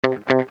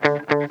Hello,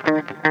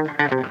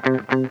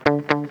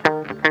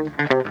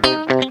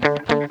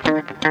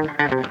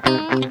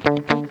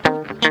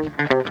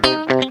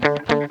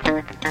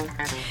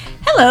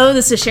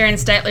 this is Sharon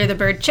Steitler, the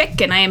Birdchick,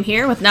 and I am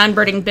here with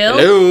Non-Birding Bill.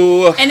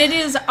 Hello. And it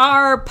is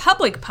our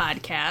public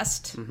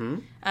podcast,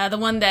 the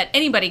one that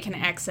anybody can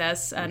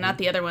access, not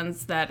the other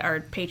ones that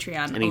are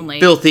Patreon Any only.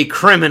 filthy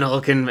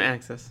criminal can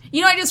access.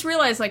 You know, I just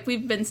realized, like,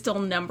 we've been still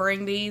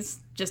numbering these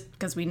just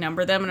because we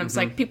number them, and I was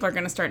like, people are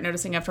going to start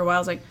noticing after a while. I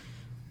was like,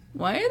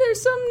 why are there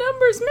some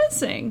numbers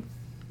missing?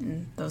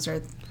 And those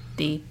are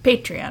the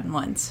Patreon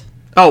ones.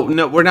 Oh,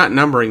 no, we're not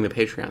numbering the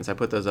Patreons. I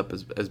put those up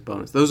as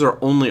bonus. Those are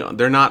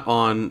they're not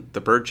on the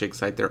Birdchick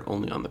site. They're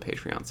only on the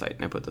Patreon site,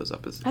 and I put those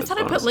up as I thought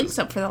bonuses. I put links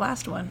up for the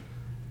last one.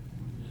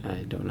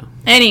 I don't know.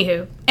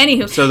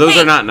 Anywho. So those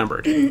are not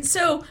numbered.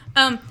 So,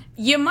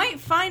 you might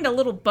find a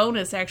little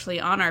bonus actually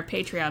on our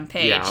Patreon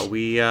page. Yeah,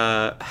 we,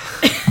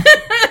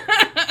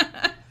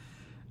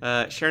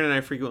 Sharon and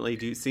I frequently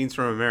do Scenes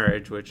from a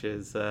Marriage, which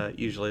is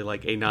usually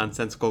like a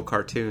nonsensical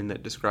cartoon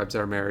that describes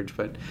our marriage.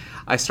 But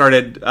I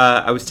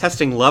was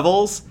testing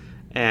levels,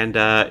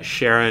 and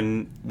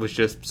Sharon was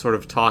just sort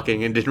of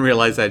talking and didn't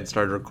realize I'd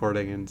started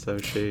recording, and so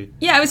she...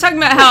 Yeah, I was talking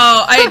about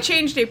how I had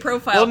changed a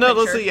profile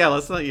picture.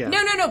 Let's not.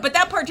 No, but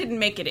that part didn't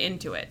make it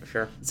into it.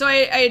 Sure. So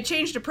I had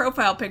changed a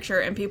profile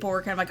picture, and people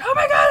were kind of like, oh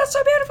my god, that's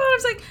so beautiful. And I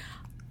was like,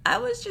 I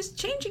was just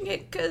changing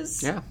it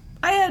because... Yeah.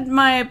 I had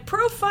my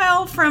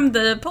profile from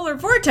the polar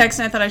vortex,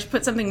 and I thought I should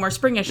put something more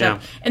springish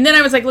up. And then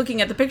I was like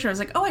looking at the picture, I was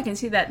like, oh, I can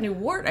see that new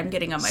wart I'm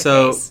getting on my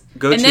face.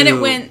 Then it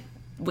went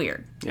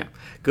weird. Yeah.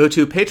 Go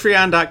to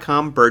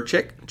patreon.com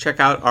Birdchick. Check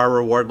out our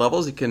reward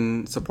levels. You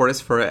can support us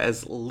for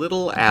as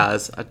little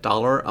as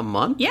 $1 a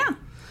month. Yeah.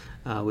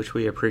 Which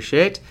we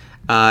appreciate.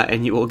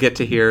 And you will get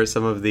to hear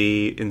some of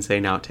the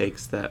insane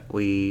outtakes that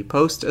we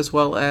post, as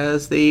well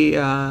as we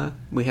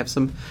have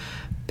some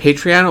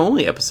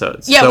Patreon-only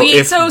episodes.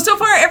 Yeah, so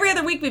far every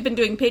other week we've been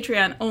doing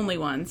Patreon-only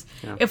ones.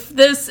 Yeah.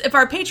 If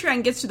our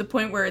Patreon gets to the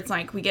point where it's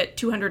like we get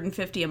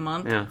 $250 a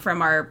month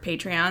from our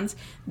Patreons,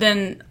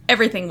 then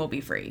everything will be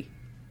free.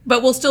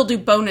 But we'll still do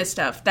bonus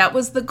stuff. That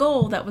was the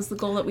goal. That we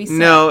set.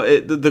 No,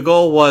 the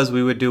goal was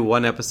we would do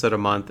one episode a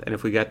month, and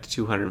if we got to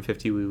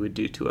 250, we would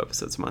do 2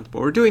 episodes a month.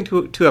 But we're doing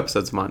two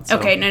episodes a month. So.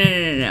 Okay,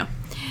 no.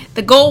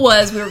 The goal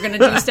was we were going to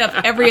do stuff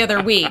every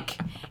other week.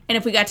 And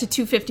if we got to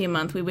 $250 a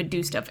month, we would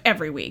do stuff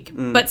every week,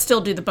 but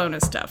still do the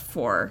bonus stuff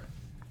for...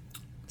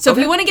 So if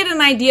you want to get an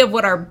idea of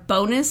what our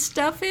bonus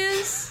stuff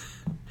is...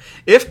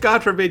 If,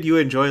 God forbid, you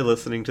enjoy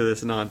listening to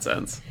this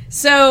nonsense.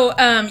 So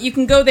you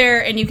can go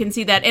there and you can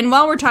see that. And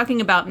while we're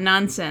talking about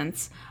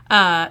nonsense,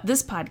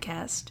 this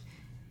podcast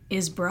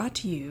is brought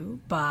to you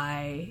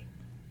by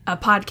a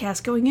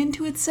podcast going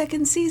into its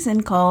second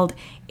season called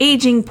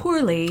Aging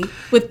Poorly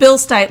with Bill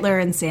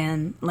Steitler and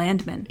Sam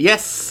Landman.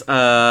 Yes,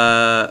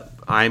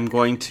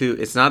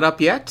 it's not up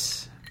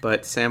yet,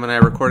 but Sam and I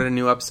recorded a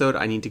new episode.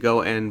 I need to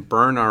go and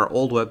burn our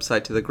old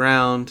website to the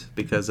ground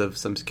because of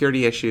some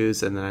security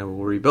issues, and then I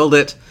will rebuild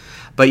it.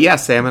 But yeah,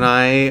 Sam and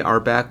I are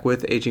back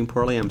with Aging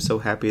Poorly. I'm so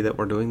happy that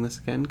we're doing this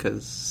again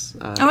because...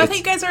 I thought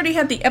you guys already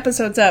had the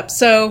episodes up,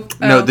 so...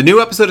 No, the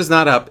new episode is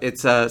not up.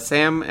 It's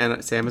Sam,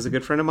 and Sam is a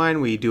good friend of mine.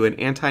 We do an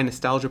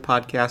anti-nostalgia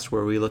podcast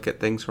where we look at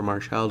things from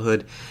our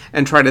childhood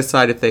and try to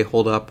decide if they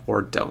hold up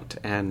or don't.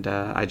 And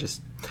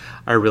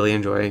I really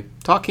enjoy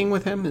talking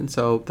with him, and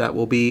so that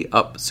will be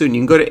up soon.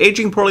 You can go to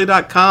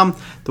agingpoorly.com.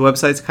 The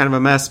website's kind of a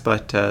mess,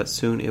 but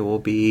soon it will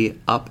be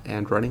up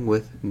and running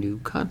with new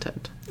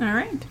content. All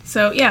right.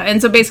 So, yeah,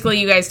 and so basically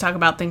you guys talk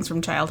about things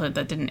from childhood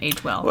that didn't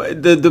age well.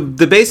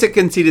 The basic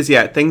conceit is,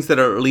 things that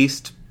are at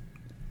least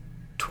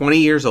 20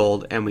 years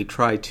old, and we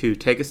try to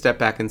take a step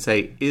back and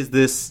say, is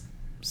this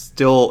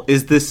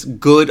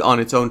good on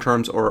its own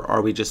terms, or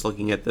are we just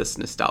looking at this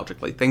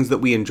nostalgically? Things that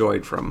we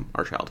enjoyed from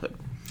our childhood.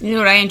 You know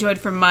what I enjoyed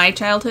from my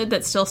childhood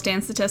that still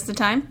stands the test of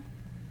time?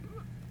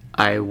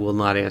 I will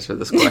not answer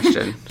this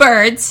question.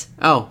 Birds.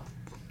 Oh.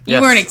 You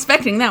weren't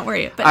expecting that, were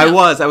you? But no.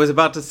 I was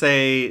about to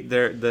say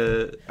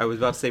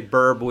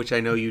burb, which I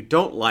know you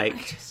don't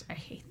like. I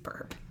hate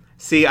burb.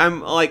 See,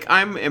 I'm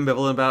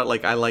ambivalent about it.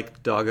 Like, I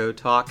like doggo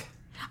talk.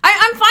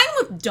 I'm fine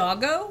with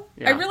doggo.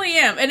 Yeah. I really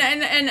am,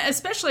 and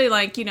especially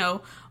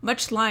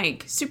much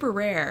like Super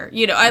Rare.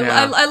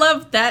 I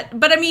love that.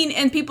 But I mean,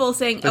 and people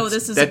saying,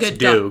 this is a good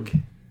dog.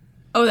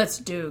 Oh,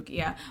 that's Doog.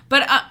 Yeah,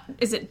 but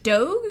is it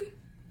Doge?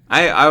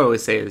 I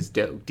always say it's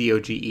Doge.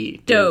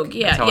 D-O-G-E. Doge.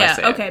 Yeah.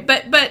 Okay,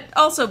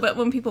 but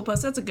when people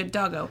post, that's a good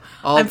doggo.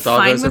 I'm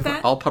fine with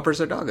that. All puppers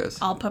are doggos.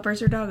 All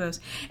puppers are doggos,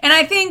 and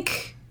I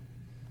think.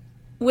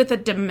 With a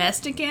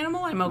domestic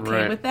animal, I'm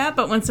okay with that.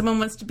 But when someone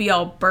wants to be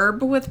all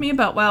burb with me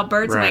about wild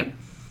birds, I'm like,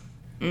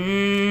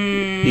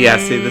 Yeah,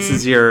 see, this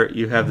is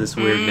you have this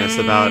weirdness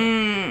about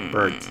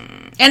birds.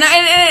 And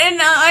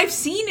I've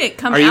seen it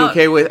come out.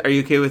 Are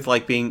you okay with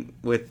like being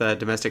with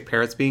domestic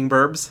parrots being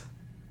burbs?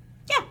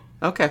 Yeah.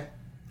 Okay.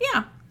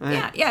 Yeah.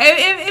 Yeah.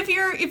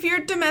 If you're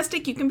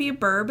domestic, you can be a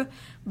burb.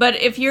 But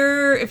if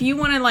you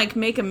want to like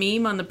make a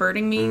meme on the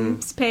birding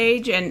memes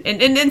page,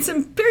 and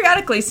some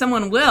periodically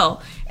someone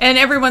will, and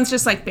everyone's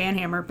just like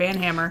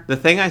banhammer. The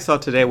thing I saw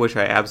today, which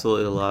I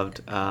absolutely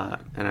loved, and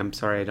I'm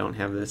sorry I don't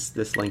have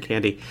this link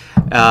handy,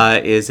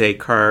 is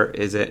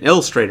an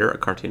illustrator, a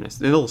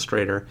cartoonist, an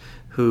illustrator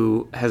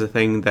who has a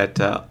thing that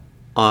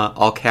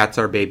all cats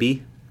are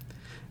baby.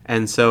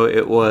 And so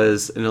it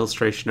was an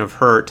illustration of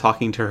her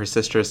talking to her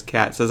sister's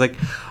cat. So it's like,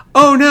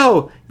 oh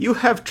no, you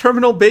have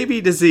terminal baby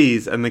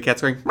disease. And the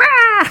cat's going,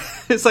 Wah!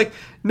 It's like,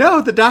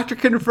 no, the doctor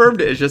confirmed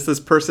it. It's just this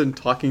person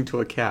talking to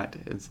a cat.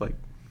 It's like,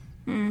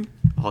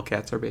 all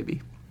cats are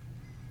baby.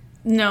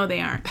 No,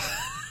 they aren't.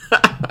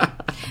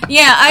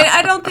 Yeah,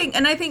 I don't think,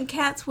 and I think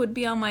cats would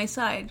be on my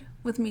side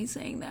with me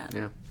saying that.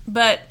 Yeah.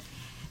 But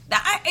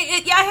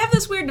I have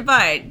this weird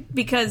divide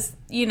because,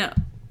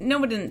 no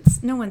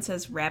one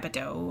says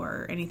rabbito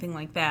or anything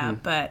like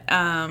that, but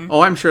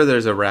I'm sure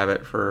there's a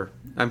rabbit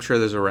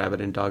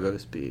in doggo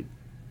speed.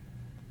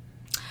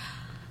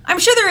 I'm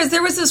sure there is.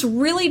 There was this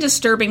really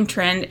disturbing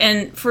trend,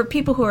 and for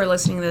people who are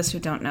listening to this who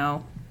don't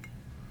know,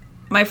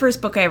 my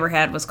first book I ever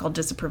had was called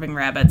Disapproving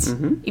Rabbits.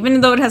 Mm-hmm.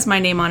 Even though it has my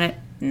name on it,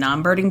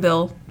 Non-Birding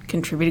Bill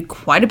contributed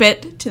quite a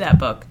bit to that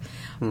book.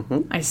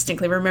 Mm-hmm. I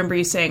distinctly remember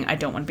you saying, I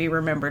don't want to be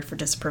remembered for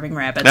disapproving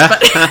rabbits,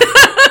 but...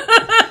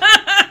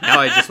 Now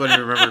I just wouldn't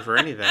remember for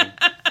anything.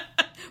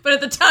 But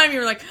at the time, you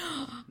were like,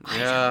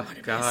 "Yeah,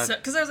 God,"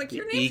 because I was like,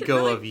 "Your name ego should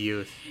really... of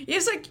youth." I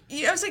was like,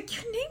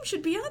 "Your name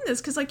should be on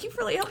this because like you've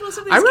really helped us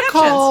with these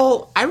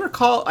I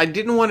recall. I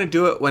didn't want to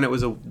do it when it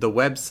was the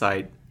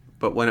website,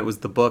 but when it was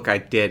the book, I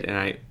did.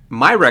 And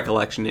my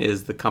recollection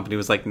is the company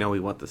was like, "No, we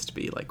want this to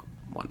be like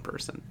one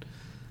person."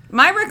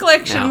 My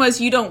recollection was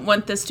you don't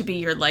want this to be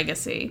your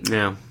legacy.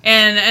 Yeah,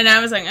 and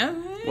I was like,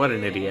 oh. What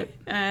an idiot.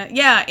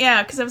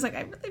 Yeah, because I was like,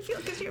 I really feel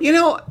because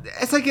you're...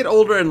 as I get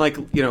older and,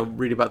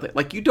 read about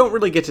that, you don't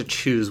really get to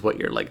choose what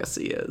your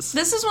legacy is.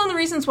 This is one of the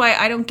reasons why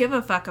I don't give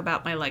a fuck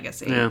about my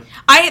legacy. Yeah.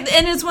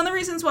 And it's one of the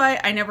reasons why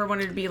I never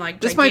wanted to be,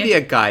 This might be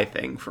a guy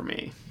thing for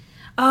me.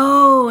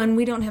 Oh, and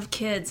we don't have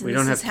kids. And we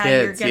don't have how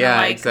kids. You're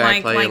gonna,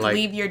 exactly.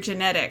 Leave your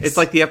genetics. It's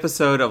like the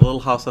episode of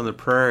Little House on the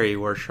Prairie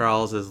where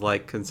Charles is,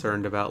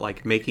 concerned about,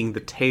 making the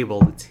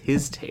table that's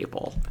his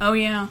table. Oh,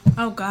 yeah.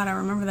 Oh, God, I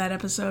remember that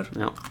episode.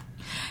 Yep.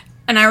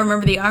 And I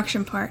remember the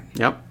auction part.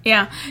 Yep.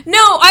 Yeah. No,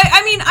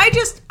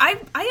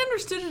 I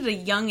understood at a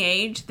young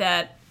age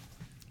that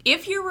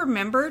if you're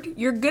remembered,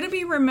 you're going to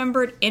be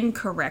remembered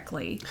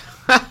incorrectly.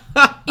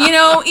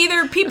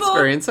 Either people... That's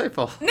very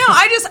insightful. No,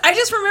 I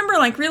just remember,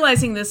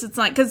 realizing this. It's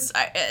like, because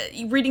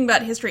reading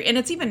about history, and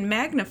it's even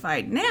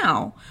magnified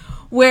now,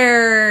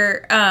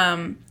 where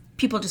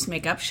people just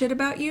make up shit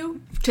about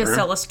you to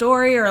sell a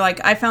story, or,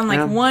 I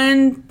found,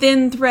 one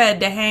thin thread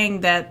to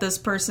hang that this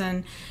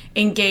person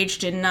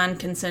engaged in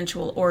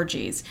non-consensual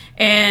orgies.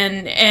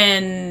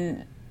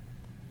 And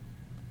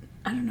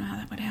I don't know how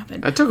that would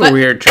happen. That took a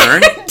weird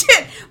turn. It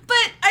did.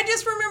 But I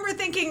just remember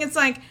thinking, it's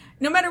like,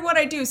 no matter what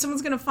I do,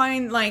 someone's going to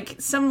find,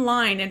 some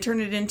line and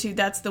turn it into,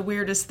 that's the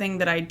weirdest thing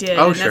that I did.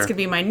 Oh, and sure. That's going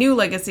to be my new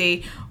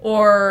legacy.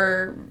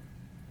 Or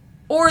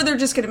they're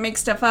just going to make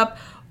stuff up.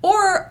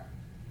 Or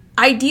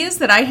ideas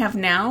that I have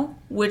now,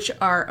 which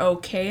are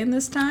okay in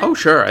this time. Oh,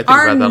 sure. I think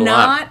about that a lot.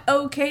 Are not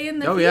okay in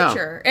the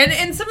future. Yeah.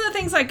 And some of the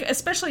things,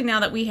 especially now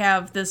that we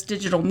have this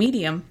digital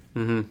medium,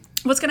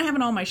 what's going to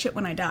happen to all my shit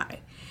when I die?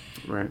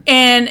 Right.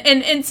 And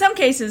in some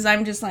cases,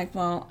 I'm just like,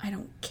 well, I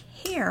don't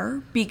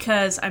care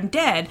because I'm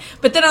dead.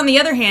 But then on the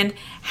other hand,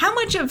 how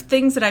much of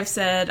things that I've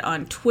said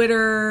on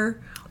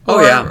Twitter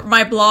or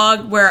my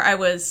blog where I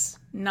was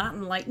not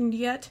enlightened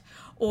yet,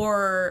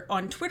 or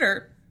on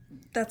Twitter,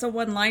 that's a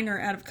one-liner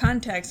out of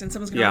context, and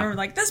someone's going to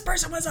remember, this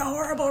person was a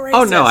horrible racist.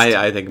 Oh, no,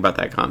 I think about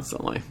that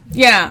constantly.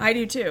 Yeah, I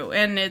do too.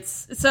 And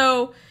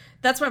so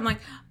that's why I'm like,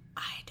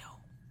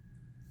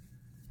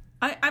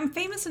 I'm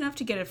famous enough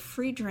to get a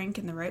free drink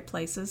in the right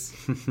places,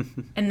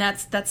 and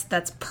that's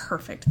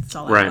perfect. That's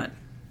all I want.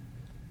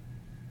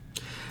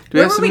 Do we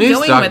have some news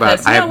to talk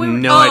about? I have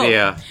no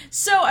idea.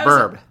 So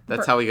Burb.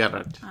 That's how we got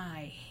it.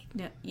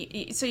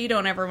 So you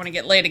don't ever want to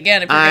get laid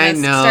again if you're going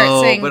to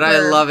start saying but burb.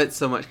 I love it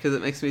so much because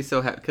it makes me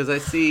so happy. Because I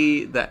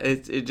see that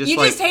it just you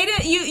just hate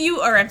it.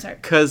 Or I'm sorry.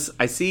 Because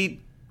I see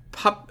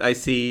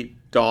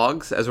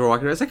dogs as we're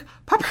walking around. It's like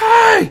puppy,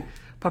 and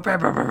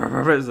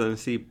I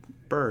see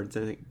birds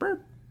and I think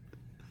burb.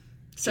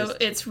 So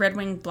it's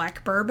red-winged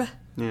black burb?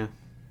 Yeah.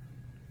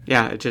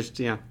 Yeah, it just,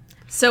 yeah.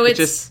 So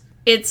it's...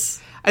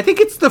 I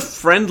think it's the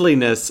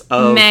friendliness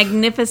of...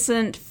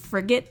 Magnificent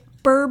frigate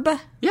burb?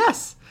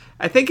 Yes.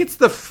 I think it's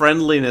the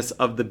friendliness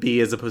of the B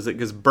as opposed to...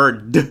 Because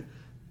bird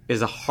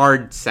is a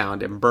hard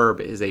sound and burb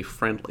is a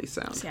friendly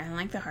sound. See, I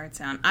like the hard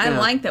sound. I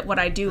like that what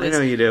I do is... I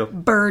know you do.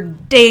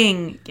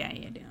 Birding. Yeah,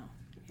 you do.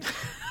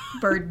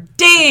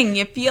 Birding.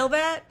 You feel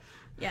that?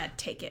 Yeah,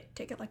 take it.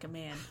 Take it like a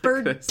man.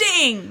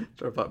 Birding!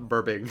 Talk about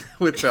burping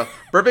with Bill.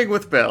 Burping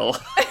with Bill.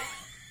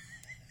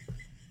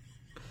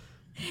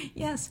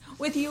 Yes,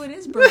 with you it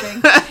is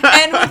burping.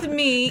 And with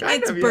me,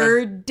 it's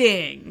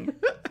birding.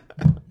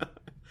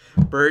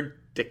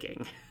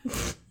 dicking.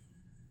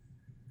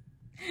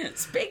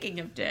 Speaking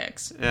of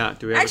dicks. Yeah,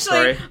 do we have a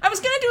story? I was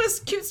going to do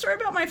a cute story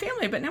about my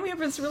family, but now we have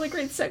this really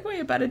great segue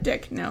about a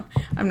dick. No,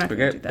 I'm not going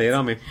to do that. Lay it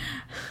on me.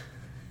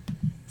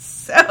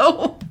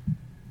 So,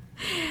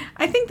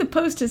 I think the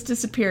post has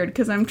disappeared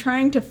because I'm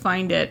trying to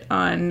find it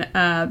on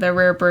the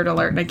Rare Bird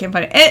Alert, and I can't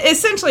find it.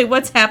 Essentially,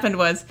 what's happened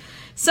was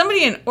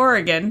somebody in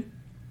Oregon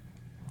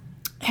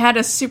had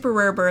a super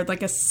rare bird,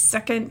 like a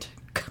second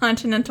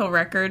continental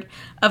record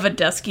of a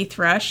dusky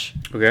thrush.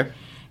 Okay.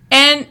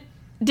 And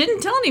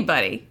didn't tell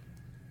anybody.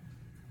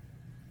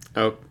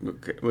 Oh,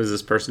 okay. Was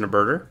this person a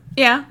birder?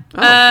 Yeah.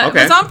 Oh,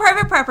 okay. It was on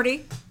private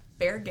property.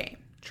 Fair game.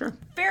 Sure.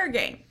 Fair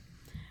game.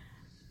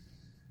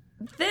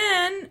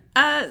 Then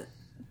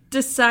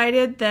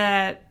decided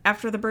that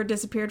after the bird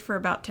disappeared for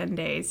about 10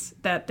 days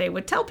that they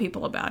would tell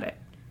people about it.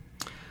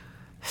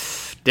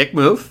 Dick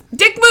move.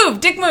 Dick move.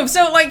 Dick move.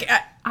 So, like,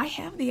 I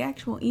have the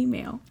actual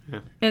email. Yeah.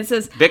 And it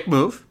says... Dick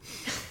move.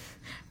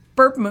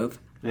 Burp move.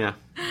 Yeah.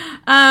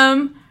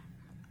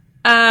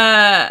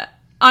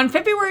 On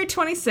February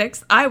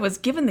 26th, I was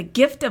given the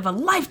gift of a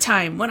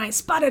lifetime when I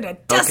spotted a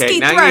dusky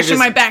thrush in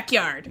my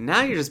backyard.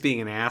 Now you're just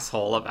being an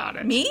asshole about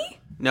it. Me?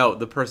 No,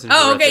 the person who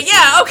Oh, wrote okay, this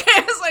yeah, email. okay.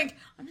 I was like,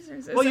 I'm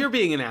sorry. Well, you're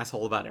being an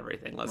asshole about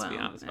everything, let's be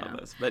honest about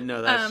this. But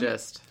no, that's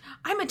just...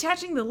 I'm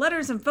attaching the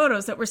letters and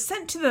photos that were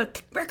sent to the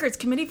Records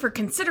Committee for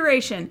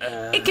consideration.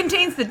 It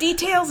contains the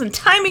details and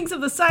timings of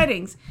the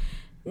sightings.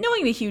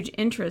 Knowing the huge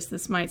interest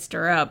this might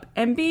stir up,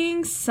 and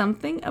being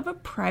something of a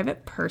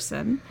private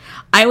person,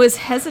 I was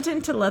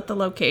hesitant to let the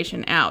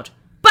location out.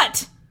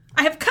 But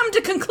I have come to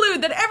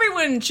conclude that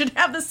everyone should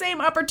have the same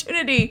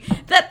opportunity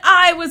that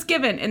I was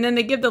given. And then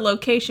they give the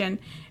location.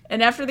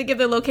 And after they give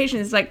the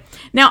location, it's like,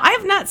 now I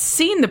have not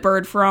seen the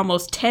bird for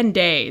almost 10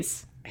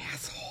 days.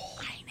 Asshole.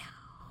 I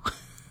know.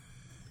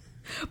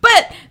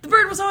 But the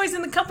bird was always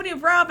in the company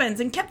of robins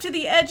and kept to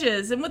the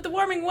edges. And with the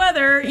warming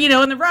weather,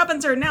 and the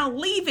robins are now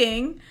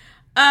leaving...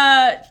 who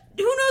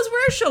knows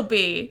where she'll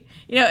be?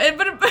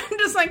 But I'm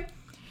just like...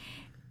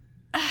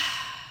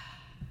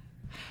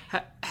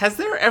 Has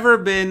there ever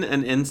been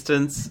an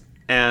instance,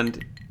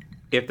 and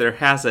if there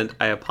hasn't,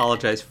 I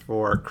apologize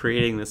for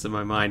creating this in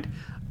my mind,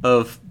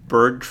 of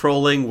bird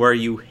trolling where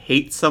you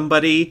hate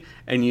somebody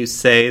and you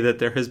say that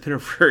there has been a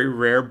very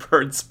rare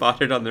bird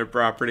spotted on their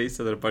property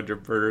so that a bunch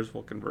of birders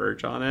will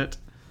converge on it?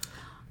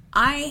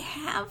 I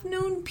have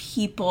known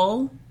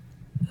people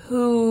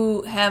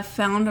who have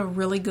found a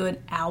really good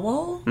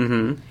owl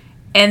and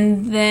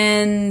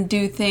then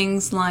do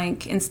things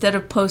like, instead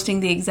of posting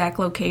the exact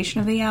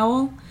location of the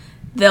owl,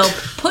 they'll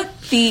put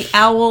the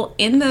owl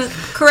in the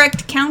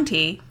correct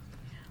county,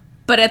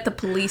 but at the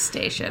police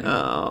station.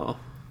 Oh.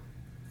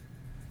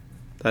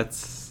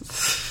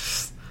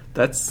 That's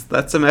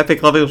some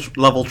epic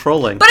level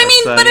trolling. But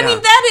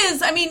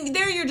I mean,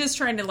 there you're just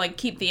trying to, like,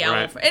 keep the owl.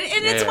 Right.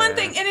 And it's one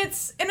thing,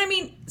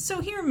 so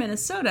here in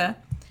Minnesota...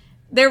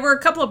 There were a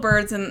couple of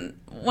birds, and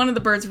one of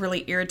the birds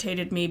really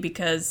irritated me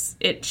because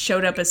it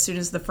showed up as soon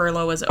as the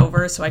furlough was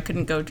over, so I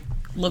couldn't go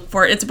look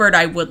for it. It's a bird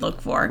I would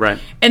look for. Right.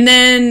 And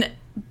then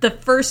the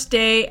first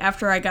day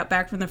after I got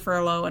back from the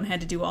furlough and had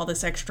to do all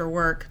this extra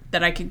work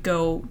that I could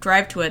go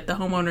drive to it, the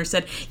homeowner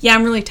said, yeah,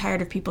 I'm really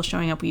tired of people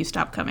showing up. Will you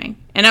stop coming?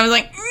 And I was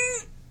like,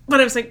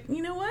 But I was like,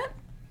 you know what?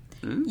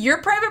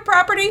 Your private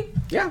property?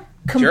 Yeah.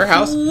 Your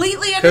house.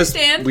 Completely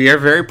understand. We are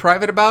very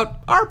private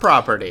about our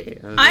property.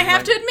 I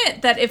have to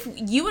admit that if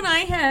you and I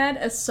had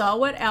a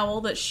saw-whet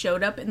owl that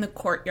showed up in the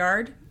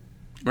courtyard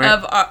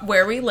of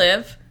where we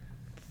live,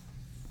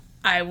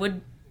 I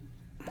wouldn't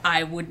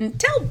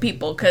tell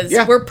people because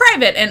we're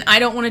private, and I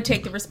don't want to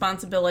take the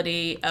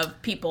responsibility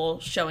of people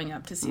showing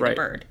up to see the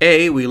bird.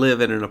 A, we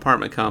live in an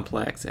apartment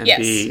complex, and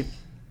B,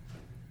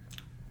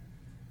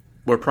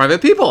 we're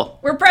private people.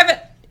 We're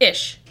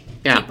private-ish.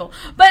 People.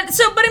 But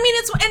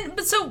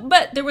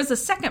there was a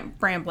second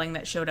brambling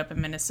that showed up in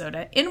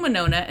Minnesota, in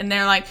Winona, and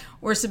they're like,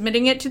 we're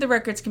submitting it to the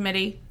Records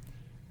Committee.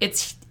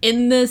 It's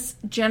in this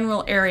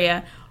general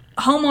area.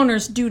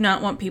 Homeowners do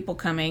not want people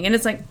coming. And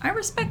it's like, I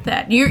respect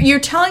that. You're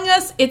telling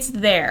us it's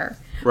there.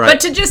 Right.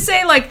 But to just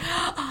say, like,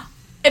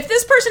 if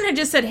this person had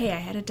just said, hey, I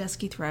had a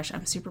dusky thrush,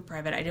 I'm super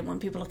private, I didn't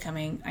want people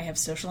coming, I have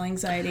social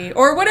anxiety,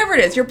 or whatever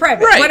it is, you're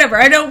private, whatever.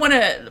 I don't want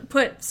to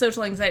put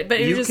social anxiety,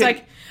 but you're just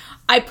like...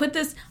 I put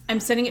this, I'm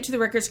sending it to the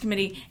Records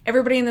Committee.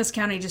 Everybody in this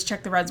county just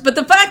check the runs. But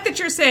the fact that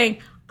you're saying,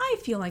 I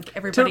feel like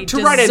everybody to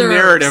deserves... write a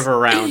narrative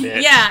around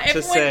it. Yeah.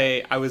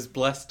 Say, I was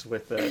blessed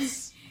with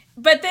this.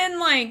 But then,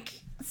 like,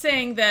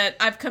 saying that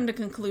I've come to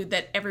conclude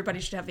that everybody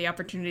should have the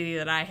opportunity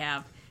that I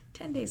have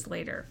 10 days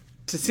later.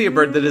 To see a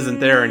bird that isn't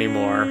there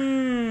anymore.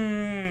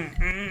 No.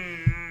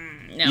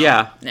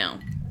 Yeah. No.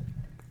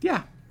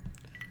 Yeah.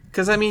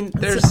 Because, I mean,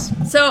 there's...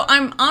 So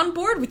I'm on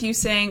board with you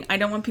saying, I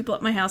don't want people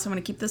at my house, I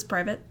want to keep this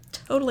private.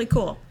 Totally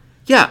cool.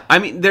 Yeah, I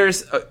mean,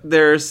 there's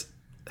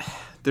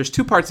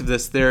two parts of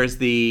this. There's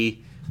the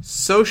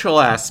social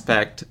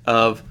aspect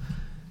of,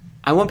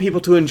 I want people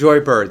to enjoy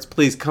birds.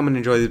 Please come and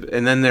enjoy them.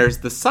 And then there's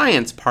the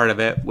science part of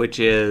it, which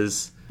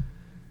is,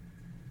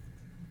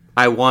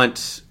 I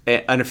want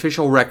an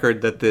official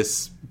record that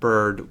this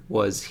bird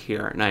was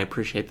here, and I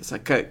appreciate this.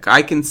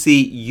 I can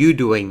see you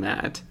doing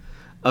that,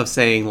 of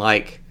saying,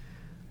 like,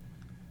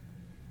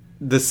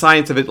 the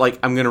science of it, like,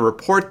 I'm going to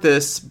report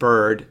this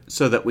bird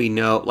so that we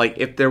know, like,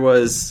 if there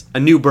was a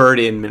new bird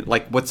in,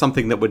 like, what's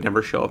something that would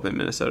never show up in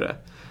Minnesota,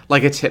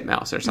 like a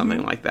titmouse or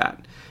something like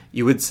that.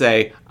 You would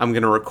say, I'm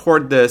going to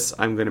record this,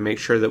 I'm going to make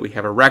sure that we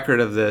have a record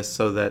of this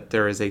so that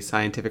there is a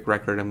scientific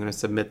record, I'm going to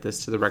submit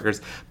this to the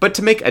records. But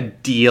to make a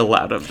deal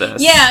out of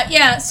this.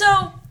 Yeah.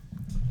 So,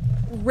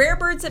 rare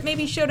birds that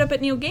maybe showed up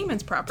at Neil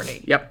Gaiman's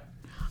property. Yep.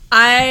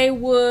 I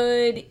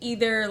would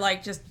either,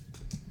 like, just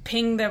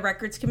ping the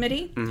records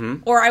committee,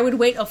 or I would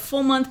wait a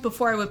full month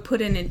before I would put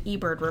in an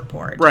eBird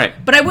report. Right.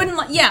 But I wouldn't,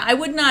 I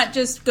would not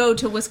just go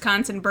to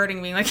Wisconsin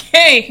Birding being like,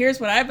 hey, here's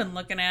what I've been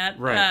looking at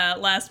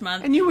last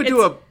month. And you would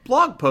do a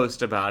blog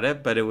post about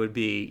it, but it would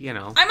be, you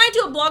know. I might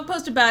do a blog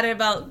post about it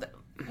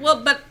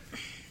but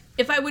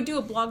if I would do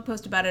a blog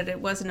post about it, it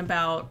wasn't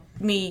about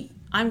me.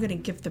 I'm going to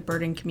give the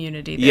birding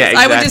community this. Yeah,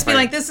 exactly. I would just be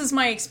like, this is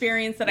my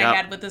experience that I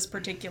had with this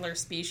particular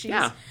species.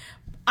 Yeah.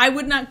 I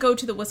would not go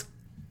to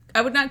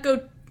I would not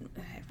go...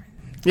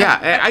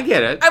 Yeah, I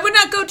get it. I would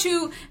not go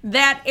to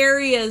that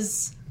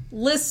area's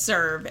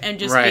listserv and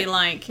just be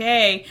like,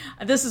 hey,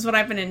 this is what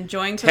I've been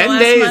enjoying for the last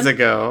month. 10 days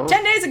ago.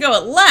 10 days ago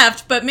it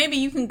left, but maybe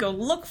you can go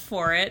look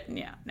for it.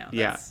 Yeah, no.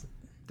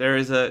 There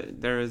is a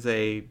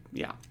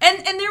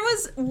And there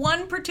was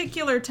one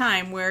particular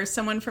time where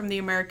someone from the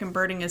American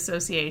Birding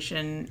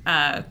Association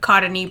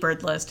caught an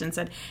eBird list and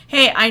said,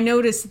 hey, I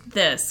noticed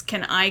this.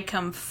 Can I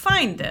come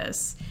find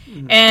this?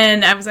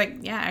 And I was like,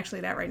 yeah,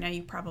 actually, that right now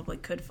you probably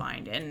could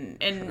find.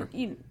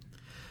 And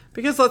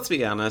because let's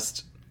be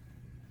honest,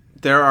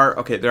 there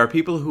are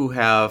people who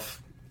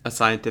have a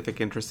scientific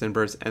interest in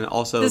birds, and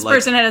also this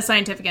person had a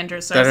scientific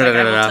interest, so I was like,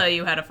 I will tell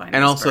you how to find.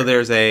 And this also, bird.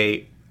 there's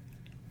a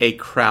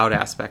crowd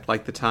aspect,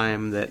 like the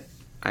time that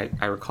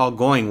I recall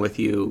going with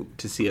you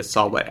to see a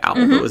saw-whet owl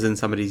that was in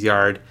somebody's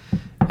yard.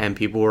 And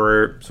people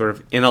were sort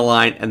of in a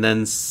line, and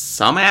then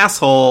some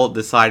asshole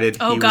decided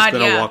he was going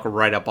to walk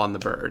right up on the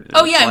bird.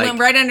 And it went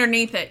right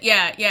underneath it.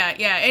 Yeah.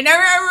 And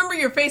I remember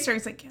your face where I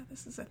was like, yeah,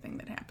 this is a thing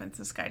that happens.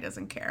 This guy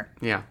doesn't care.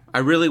 Yeah. I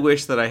really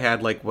wish that I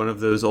had, like, one of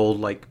those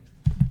old, like,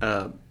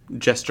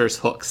 jester's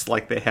hooks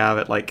like they have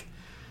at, like,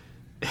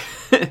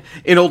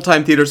 in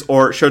old-time theaters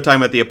or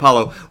Showtime at the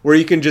Apollo, where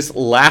you can just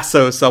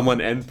lasso someone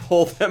and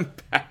pull them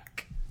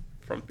back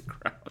from the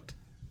crowd.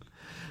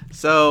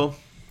 So...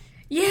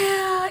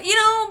 Yeah,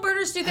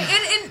 birders do things.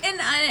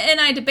 And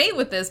I debate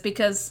with this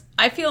because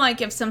I feel like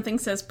if something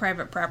says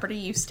private property,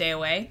 you stay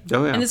away.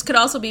 Oh, yeah. And this could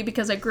also be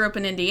because I grew up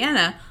in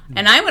Indiana,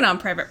 and I went on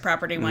private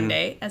property one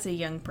day as a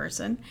young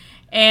person,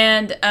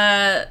 and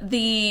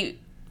the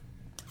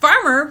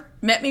farmer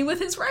met me with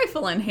his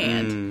rifle in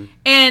hand.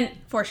 And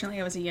fortunately,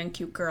 I was a young,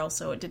 cute girl,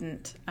 so it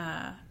didn't...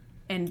 I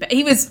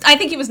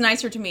think he was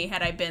nicer to me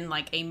had I been,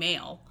 like, a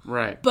male.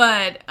 Right.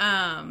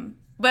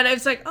 But I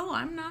was like, oh,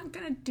 I'm not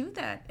going to do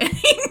that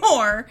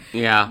anymore.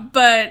 Yeah.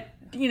 But,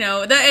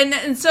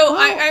 so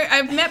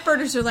I've met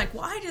birders who are like,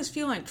 well, I just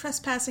feel like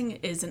trespassing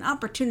is an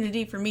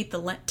opportunity for to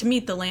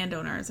meet the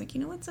landowner. I was like,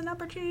 what's an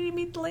opportunity to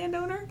meet the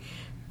landowner?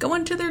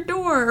 Going to their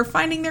door or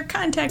finding their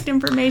contact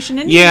information.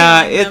 And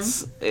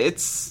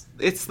it's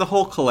the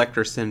whole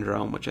collector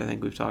syndrome, which I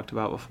think we've talked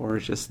about before.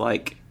 It's just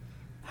like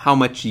how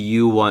much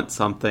you want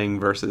something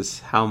versus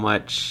how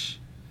much...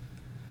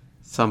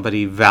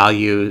 somebody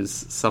values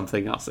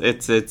something else.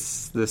 It's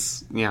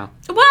this, yeah.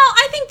 Well,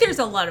 I think there's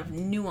a lot of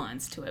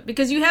nuance to it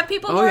because you have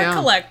people who are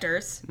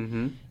collectors.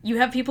 Mm-hmm. You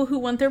have people who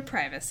want their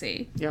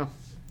privacy. Yeah.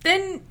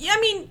 Then,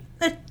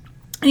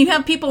 you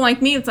have people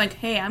like me. It's like,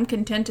 hey, I'm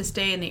content to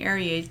stay in the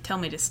area you tell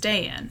me to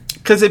stay in.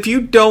 Because if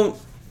you don't,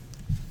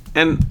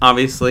 and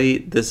obviously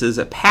this is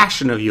a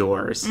passion of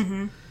yours,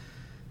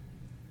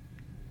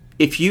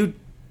 if you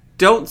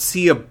don't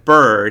see a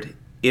bird,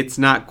 it's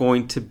not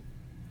going to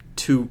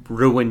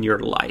ruin your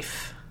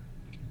life.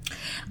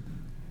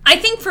 I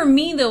think for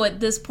me, though, at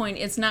this point,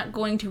 it's not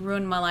going to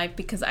ruin my life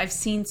because I've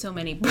seen so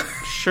many birds.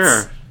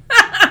 Sure.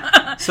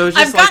 So it's just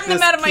I've gotten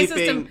them out of my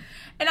system.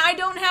 And I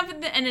don't have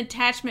an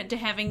attachment to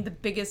having the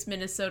biggest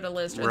Minnesota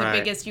list or the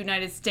biggest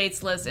United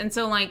States list. And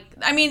so, on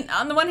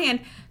the one hand,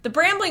 the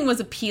brambling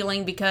was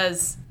appealing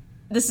because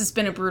this has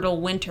been a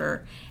brutal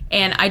winter.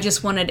 And I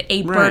just wanted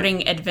a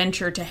birding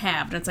adventure to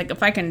have. And it's like,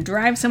 if I can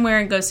drive somewhere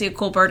and go see a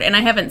cool bird, and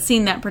I haven't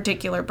seen that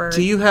particular bird.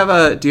 Do you have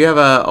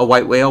a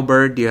white whale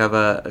bird? Do you have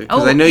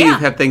because I know you've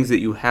had things that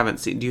you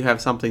haven't seen. Do you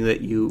have something that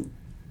you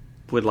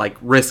would, like,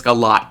 risk a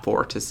lot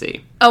for to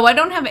see? Oh, I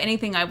don't have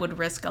anything I would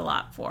risk a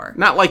lot for.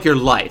 Not like your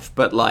life,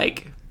 but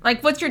like...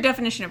 Like, what's your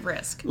definition of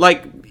risk?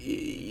 Like,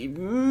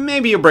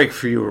 maybe you break a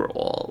few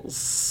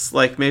rules.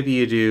 Like, maybe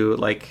you do,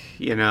 like,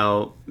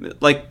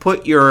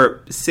 put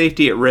your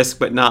safety at risk,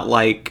 but not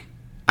like,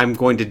 I'm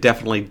going to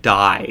definitely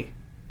die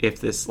if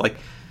this, like...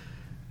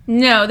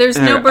 No, there's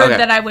no bird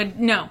that I would...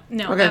 No,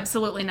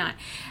 absolutely not.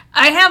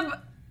 I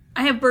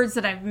have birds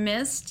that I've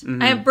missed.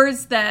 I have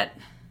birds that...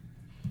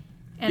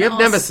 You have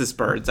nemesis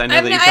birds. I know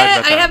that you talked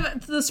about that. I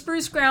have the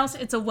spruce grouse.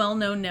 It's a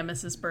well-known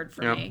nemesis bird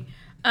for me.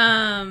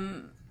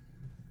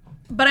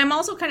 But I'm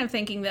also kind of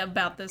thinking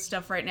about this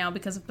stuff right now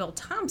because of Bill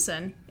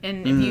Thompson.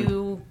 And if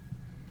you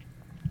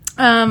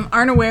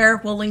aren't aware,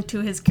 we'll link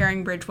to his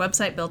Caring Bridge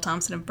website, Bill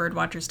Thompson of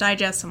Birdwatchers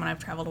Digest, someone I've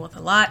traveled with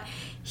a lot.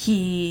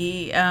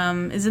 He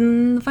is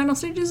in the final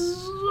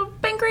stages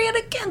of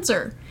pancreatic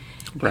cancer.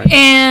 Right.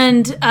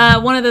 And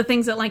one of the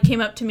things that like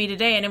came up to me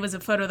today, and it was a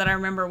photo that I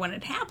remember when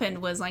it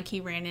happened, was like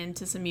he ran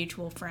into some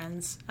mutual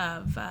friends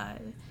of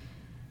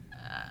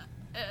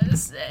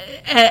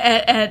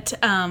at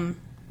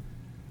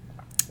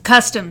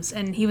Customs,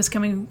 and he was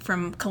coming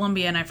from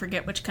Colombia, and I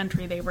forget which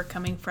country they were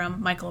coming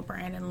from, Michael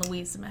O'Brien and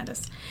Louise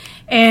Mattis.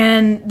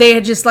 And they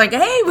had just like,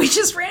 hey, we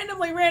just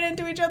randomly ran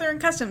into each other in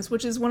Customs,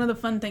 which is one of the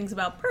fun things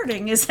about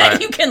birding, is that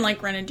you can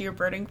like run into your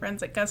birding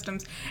friends at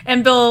Customs.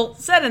 And Bill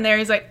said in there,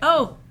 he's like,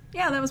 oh,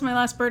 yeah, that was my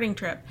last birding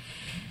trip.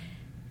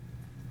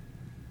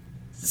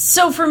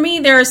 So for me,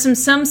 there are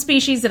some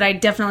species that I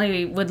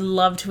definitely would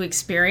love to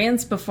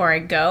experience before I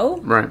go.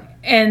 Right.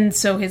 And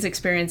so his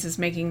experience is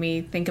making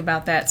me think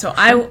about that. So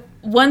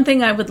one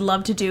thing I would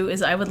love to do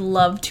is I would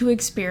love to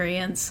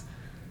experience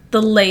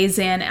the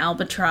Laysan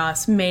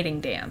albatross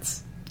mating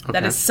dance. Okay.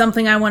 That is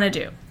something I want to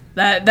do.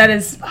 That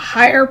is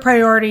higher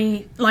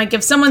priority. Like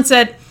if someone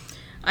said,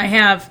 I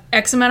have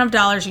X amount of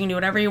dollars, you can do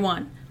whatever you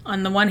want.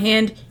 On the one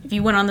hand, if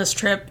you went on this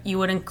trip, you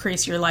would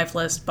increase your life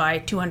list by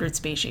 200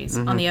 species.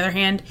 Mm-hmm. On the other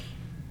hand,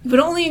 you would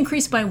only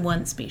increase by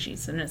one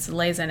species, and it's the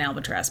Laysan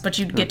albatross, but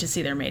you'd get to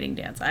see their mating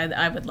dance.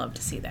 I would love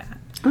to see that.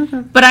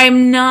 Okay. But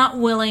I'm not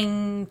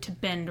willing to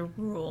bend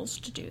rules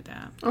to do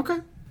that. Okay.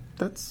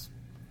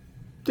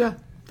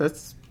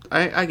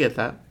 I get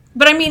that.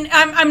 But I mean,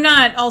 I'm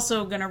not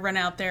also going to run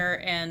out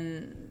there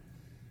and,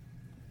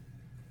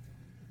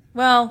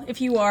 well, if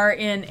you are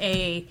in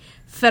a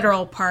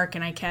federal park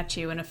and I catch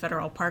you in a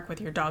federal park with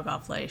your dog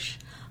off leash,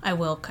 I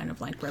will kind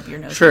of like rub your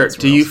nose. Sure.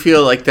 Do you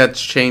feel like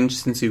that's changed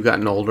since you've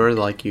gotten older,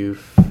 like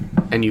you've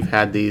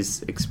had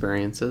these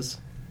experiences?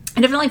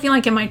 I definitely feel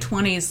like in my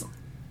 20s,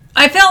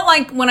 I felt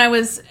like when I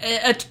was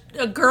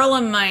a girl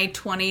in my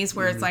 20s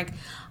where it's like,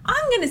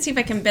 I'm going to see if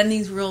I can bend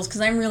these rules because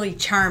I'm really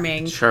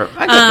charming. Sure.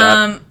 I get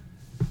that.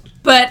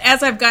 But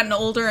as I've gotten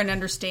older and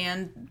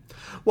understand...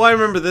 Well, I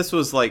remember this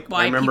was like...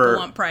 Why I remember people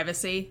want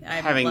privacy,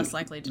 I'm less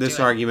likely to do it. This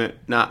argument,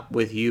 not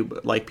with you,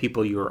 but like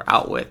people you were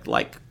out with,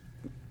 like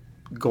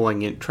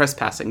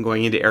trespassing,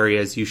 going into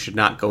areas you should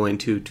not go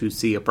into to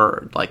see a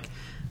bird. Like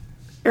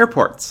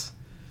airports.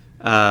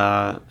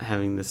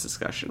 Having this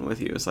discussion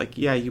with you. It's like,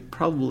 yeah, you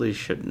probably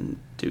shouldn't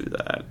do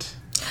that.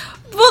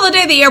 Well, the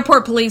day the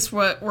airport police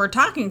were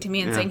talking to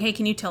me and saying, hey,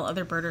 can you tell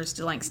other birders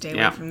to like stay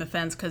away from the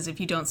fence? Because if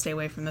you don't stay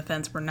away from the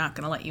fence, we're not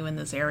going to let you in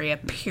this area,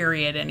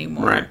 period,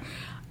 anymore.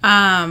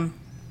 Right.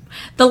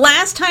 The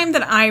last time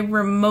that I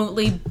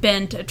remotely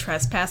bent a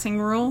trespassing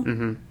rule,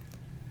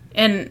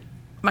 and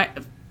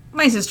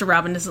my sister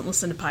Robin doesn't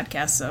listen to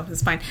podcasts, so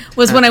it's fine,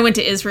 was when I went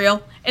to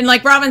Israel. And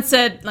like Robin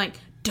said, like,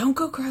 don't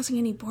go crossing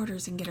any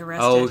borders and get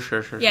arrested. Oh,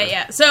 sure.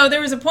 Yeah. So there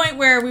was a point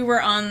where we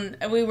were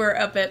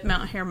up at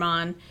Mount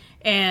Hermon,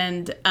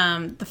 and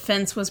the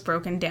fence was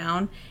broken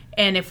down.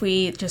 And if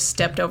we just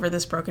stepped over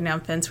this broken down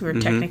fence, we were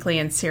technically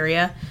in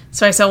Syria.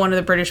 So I saw one of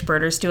the British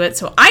birders do it.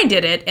 So I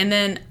did it, and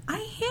then I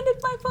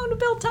handed my phone to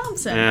Bill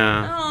Thompson.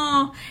 Yeah.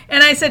 Oh,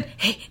 and I said,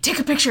 "Hey, take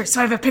a picture." So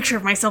I have a picture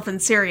of myself in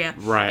Syria.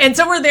 Right. And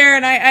so we're there,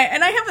 and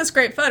I have this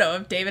great photo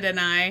of David and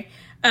I.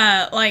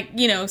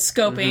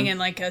 Scoping and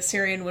like a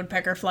Syrian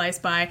woodpecker flies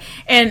by,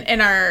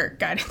 and our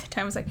guide at the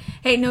time was like,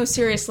 hey, no,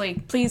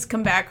 seriously, please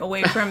come back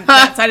away from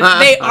that side.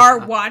 They are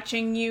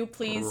watching you,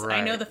 please. Right.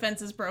 I know the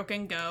fence is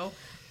broken, go.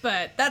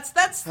 But that's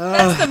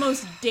the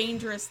most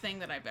dangerous thing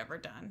that I've ever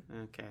done.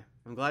 Okay.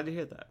 I'm glad to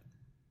hear that.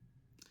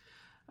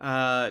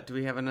 Do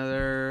we have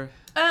another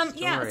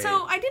yeah,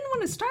 so I didn't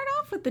want to start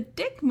off with the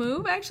dick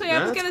move. Actually,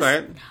 I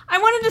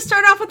wanted to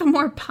start off with a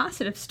more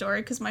positive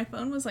story because my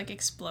phone was like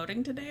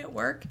exploding today at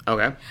work.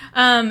 Okay.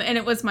 And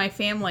it was my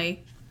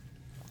family.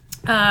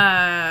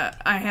 I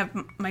have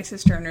my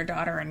sister and her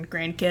daughter and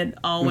grandkid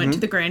all went to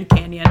the Grand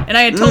Canyon. And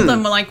I had told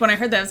them, like, when I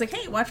heard that, I was like,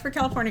 hey, watch for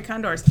California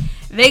condors.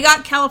 They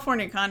got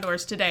California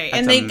condors today. That's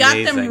and they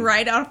amazing. got them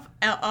right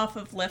off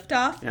of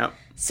liftoff. Yep.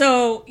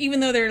 So even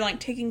though they're, like,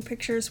 taking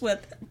pictures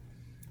with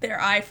their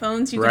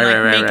iPhones, you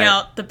can make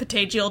out the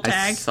patagial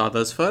tag. I saw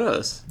those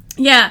photos.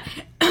 Yeah.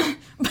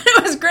 But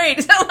it was great.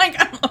 It's not like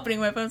I'm opening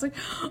my phone. It's like,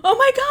 oh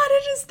my God,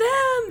 it is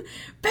them.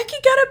 Becky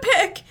got a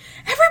pic.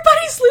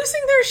 Everybody's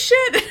losing their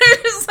shit.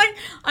 It's like,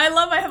 I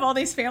have all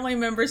these family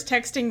members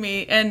texting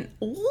me and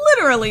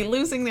literally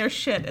losing their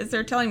shit as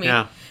they're telling me.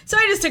 Yeah. So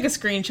I just took a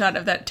screenshot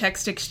of that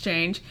text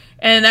exchange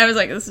and I was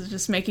like, this is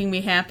just making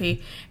me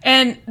happy.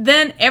 And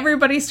then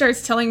everybody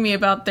starts telling me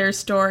about their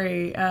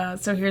story.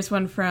 So here's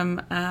one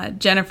from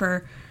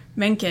Jennifer,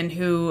 Mencken,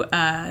 who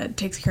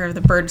takes care of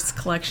the birds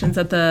collections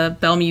at the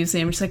Bell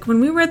Museum. She's like, when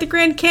we were at the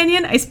Grand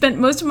Canyon, I spent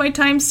most of my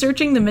time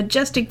searching the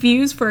majestic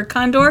views for a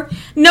condor.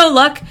 No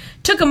luck.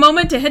 Took a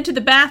moment to head to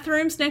the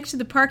bathrooms next to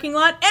the parking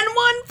lot, and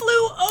one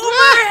flew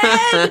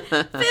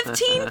overhead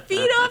 15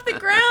 feet off the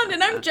ground,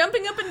 and I'm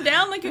jumping up and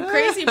down like a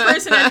crazy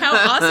person at how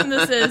awesome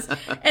this is,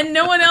 and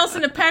no one else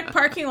in a packed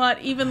parking lot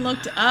even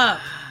looked up.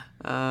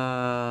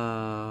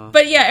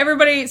 But yeah,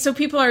 everybody. So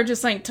people are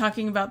just like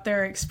talking about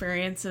their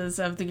experiences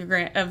of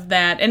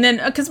that, and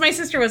then because my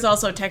sister was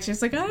also texting,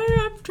 she's like,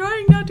 "I'm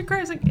trying not to cry."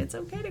 I was like, "It's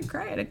okay to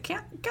cry at a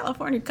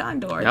California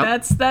condor."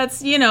 Yep.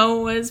 That's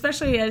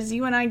especially as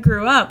you and I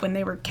grew up when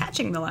they were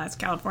catching the last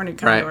California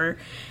condor,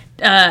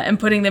 and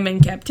putting them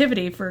in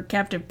captivity for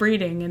captive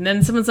breeding, and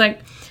then someone's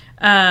like,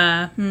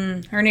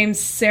 her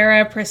name's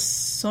Sarah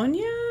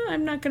Pressonia.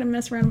 I'm not going to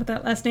mess around with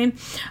that last name.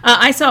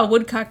 I saw a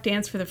woodcock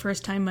dance for the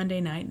first time Monday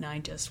night, and I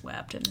just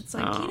wept. And it's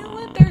like, you know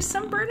what? There's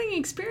some birding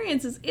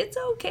experiences. It's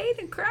okay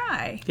to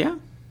cry. Yeah.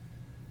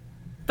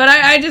 But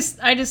I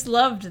just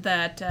loved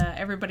that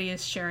everybody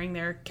is sharing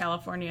their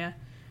California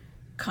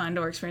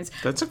condor experience.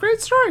 That's a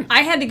great story.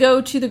 I had to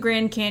go to the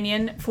Grand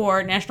Canyon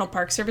for National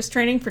Park Service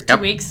training for 2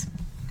 weeks.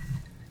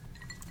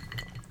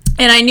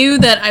 And I knew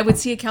that I would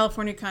see a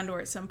California condor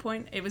at some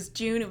point. It was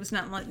June. It was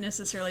not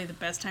necessarily the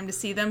best time to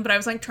see them, but I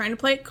was like trying to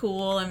play it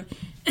cool. And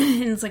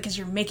it's like, because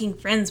you're making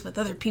friends with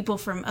other people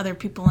from other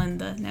people in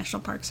the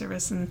National Park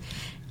Service. And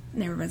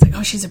everybody's like,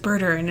 oh, she's a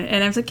birder.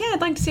 And I was like, yeah, I'd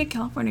like to see a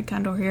California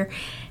condor here.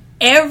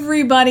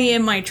 Everybody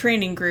in my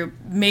training group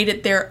made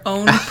it their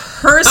own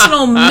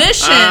personal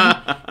mission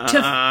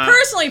to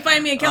personally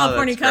find me a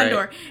California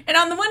condor. Great. And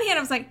on the one hand,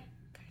 I was like,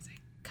 guys, I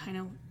kind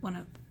of want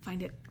to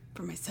find it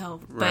for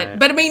myself,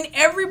 but I mean,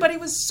 everybody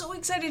was so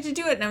excited to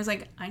do it, and I was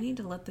like, I need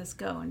to let this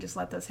go and just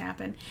let this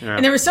happen. Yeah.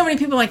 And there were so many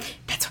people like,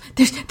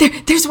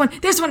 there's one.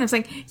 I was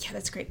like, yeah,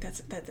 that's great.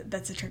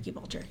 That's a turkey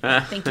vulture.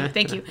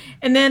 Thank you.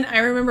 And then I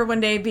remember one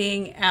day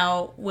being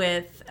out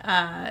with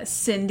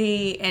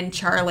Cindy and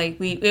Charlie.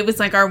 It was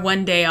like our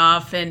one day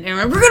off, and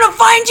we're gonna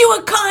find you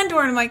a condor.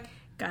 And I'm like,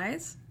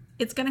 guys,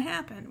 it's gonna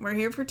happen. We're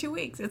here for 2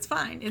 weeks. It's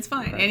fine.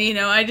 Right. And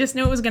I just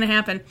knew it was gonna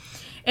happen.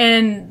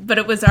 But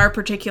it was our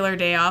particular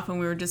day off, and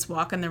we were just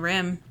walking the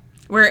rim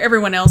where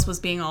everyone else was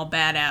being all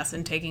badass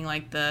and taking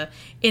like the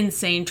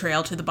insane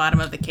trail to the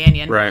bottom of the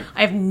canyon. Right. I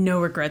have no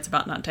regrets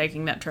about not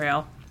taking that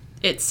trail.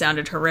 It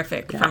sounded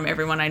horrific from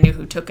everyone I knew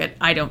who took it.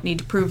 I don't need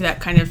to prove that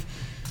kind of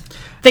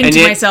thing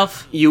to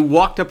myself. You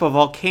walked up a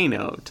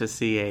volcano to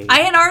see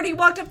I had already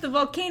walked up the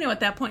volcano at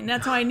that point, and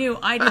that's how I knew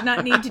I did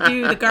not need to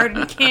do the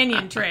Garden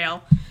Canyon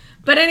trail.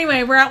 But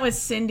anyway, we're out with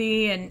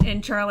Cindy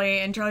and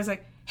Charlie, and Charlie's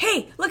like,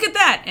 hey, look at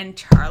that. And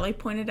Charlie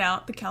pointed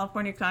out the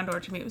California condor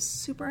to me. It was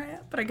super high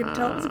up, but I could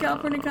tell it was a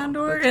California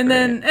condor. And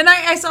then,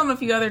 I saw him a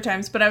few other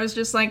times, but I was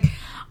just like,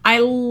 I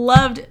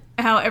loved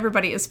how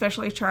everybody,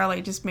 especially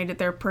Charlie, just made it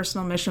their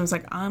personal mission. It was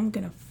like, I'm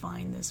going to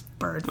find this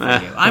bird for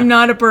you. I'm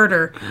not a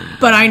birder,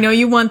 but I know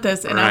you want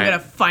this, and I'm going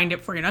to find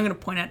it for you. And I'm going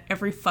to point out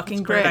every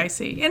fucking bird I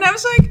see. And I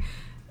was like,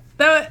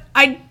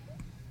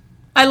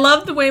 I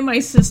love the way my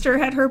sister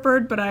had her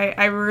bird, but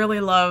I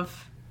really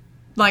love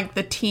like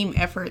the team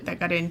effort that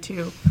got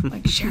into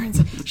like Sharon's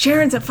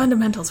at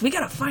fundamentals. We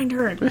gotta find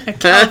her a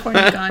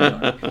California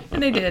condor,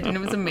 and they did, and it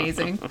was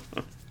amazing.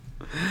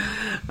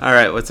 All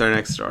right, what's our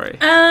next story?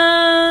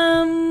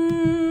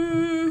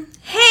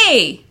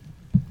 Hey,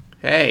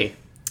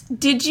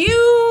 did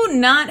you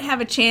not have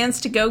a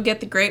chance to go get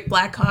the great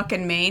Black Hawk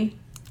in Maine?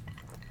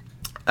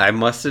 I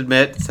must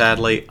admit,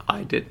 sadly,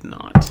 I did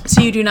not.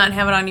 So you do not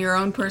have it on your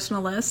own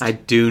personal list? I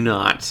do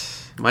not.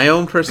 My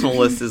own personal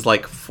list is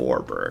like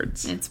 4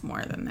 birds. It's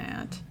more than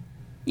that.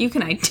 You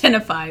can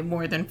identify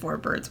more than 4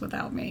 birds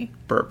without me.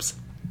 Burps.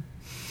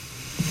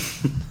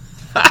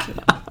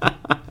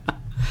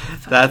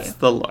 That's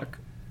the look.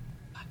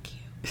 Fuck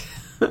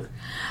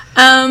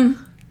you.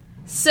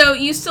 So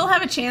you still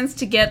have a chance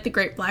to get the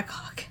Great Black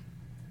Hawk.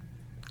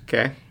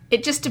 Okay.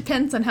 It just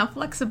depends on how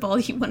flexible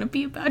you want to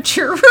be about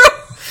your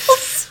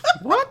rules.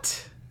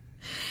 What?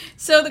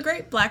 So the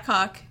Great Black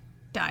Hawk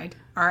died.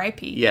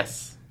 R.I.P.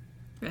 Yes.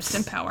 Rest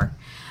in power.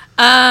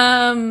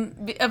 Well,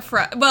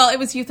 it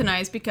was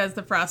euthanized because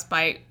the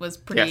frostbite was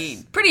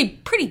pretty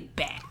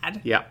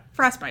bad. Yeah.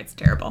 Frostbite's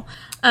terrible.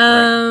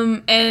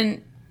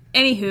 And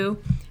anywho,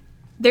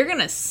 they're going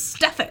to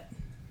stuff it.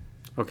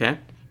 Okay.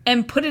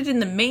 And put it in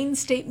the Maine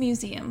State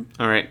Museum.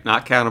 All right.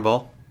 Not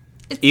countable.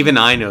 Even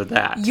I know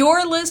that.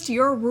 Your list,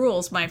 your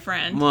rules, my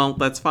friend. Well,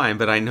 that's fine,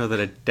 but I know that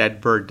a dead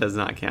bird does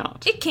not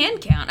count. It can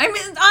count. I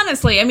mean,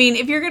 honestly,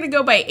 if you're going to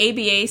go by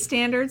ABA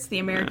standards, the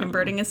American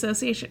Birding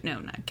Association, no,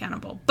 not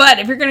countable. But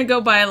if you're going to go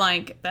by,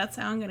 like, that's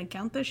how I'm going to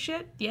count this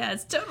shit, yeah,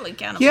 it's totally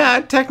countable. Yeah,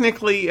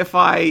 technically, if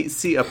I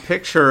see a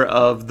picture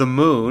of the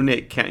moon,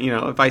 it can,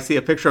 if I see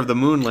a picture of the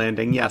moon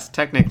landing, yes,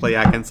 technically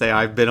I can say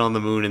I've been on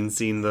the moon and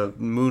seen the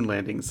moon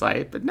landing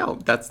site, but no,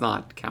 that's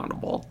not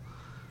countable.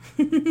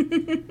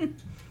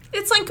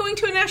 It's like going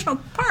to a national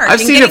park and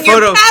getting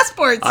your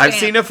passport stamped. I've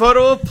seen a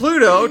photo of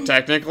Pluto.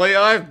 Technically,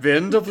 I've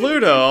been to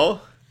Pluto.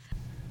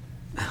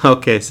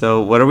 Okay,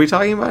 so what are we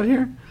talking about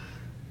here?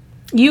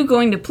 You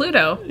going to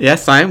Pluto.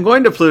 Yes, I am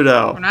going to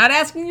Pluto. We're not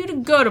asking you to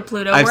go to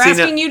Pluto. We're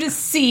asking you to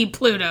see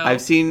Pluto.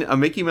 I've seen a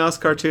Mickey Mouse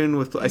cartoon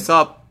with... I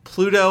saw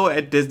Pluto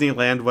at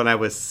Disneyland when I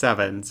was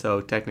 7,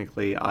 so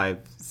technically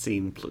I've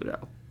seen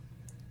Pluto.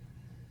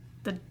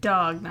 The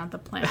dog, not the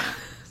planet.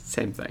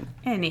 Same thing.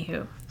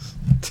 Anywho.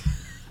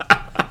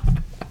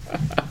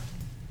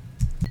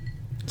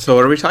 So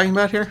what are we talking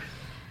about here?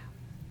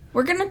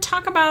 We're going to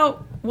talk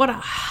about what a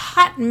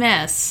hot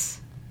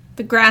mess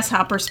the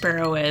grasshopper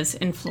sparrow is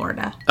in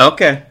Florida.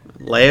 Okay,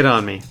 lay it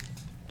on me.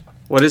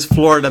 What is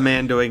Florida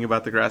man doing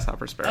about the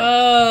grasshopper sparrow?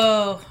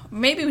 Oh,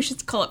 maybe we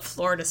should call it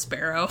Florida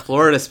sparrow.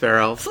 Florida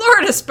sparrow.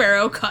 Florida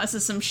sparrow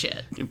causes some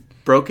shit.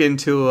 Broke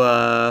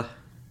into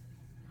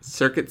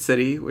Circuit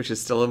City, which is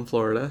still in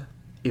Florida,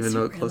 even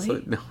though it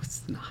closely... No,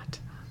 it's not.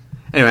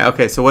 Anyway,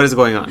 okay, so what is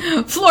going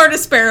on? Florida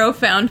sparrow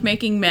found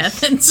making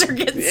meth in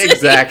Circuit City.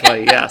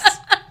 Exactly, yes.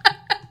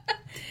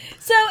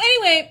 So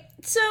anyway,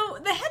 so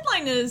the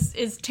headline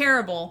is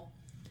terrible.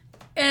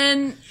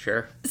 And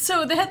sure.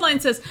 So the headline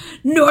says,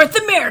 North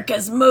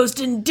America's most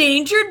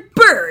endangered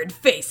bird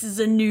faces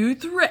a new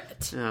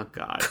threat. Oh,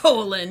 God.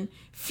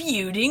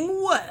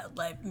 Feuding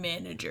wildlife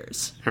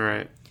managers. All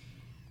right.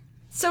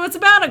 So it's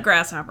about a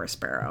grasshopper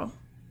sparrow.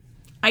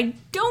 I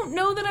don't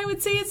know that I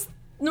would say it's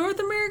North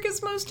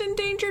America's most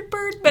endangered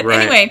bird, but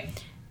anyway,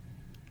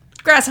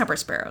 grasshopper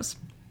sparrows.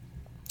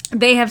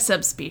 They have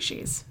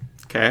subspecies.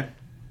 Okay.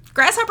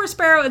 Grasshopper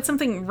sparrow, it's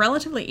something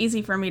relatively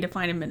easy for me to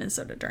find in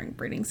Minnesota during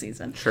breeding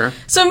season. Sure.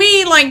 So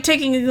me, like,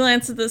 taking a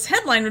glance at this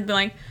headline would be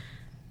like,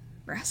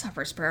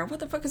 grasshopper sparrow,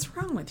 what the fuck is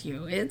wrong with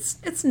you?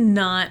 It's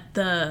not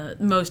the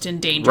most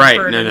endangered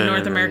bird in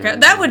North America.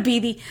 That would be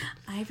the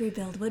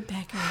ivory-billed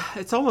woodpecker.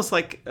 It's almost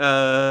like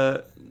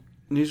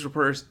news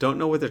reporters don't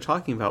know what they're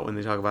talking about when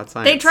they talk about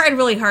science. They tried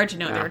really hard to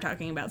know what they were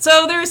talking about.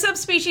 So there are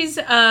subspecies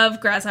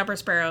of grasshopper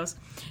sparrows.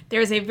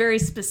 There's a very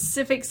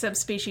specific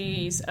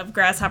subspecies of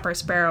grasshopper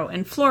sparrow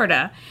in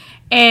Florida.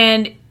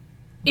 And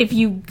if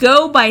you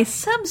go by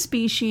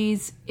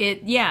subspecies,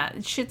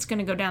 shit's going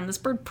to go down. This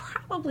bird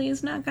probably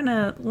is not going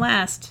to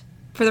last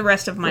for the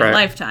rest of my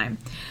lifetime.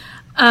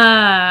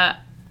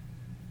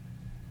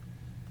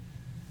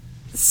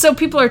 So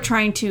people are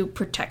trying to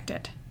protect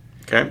it.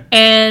 Okay.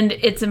 And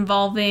it's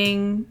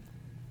involving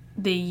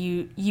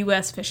the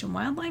U.S. Fish and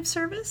Wildlife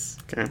Service.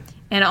 Okay.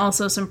 And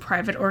also some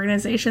private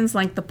organizations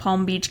like the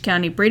Palm Beach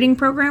County Breeding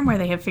Program, where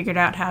they have figured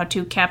out how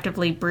to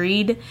captively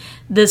breed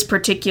this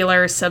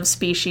particular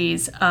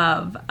subspecies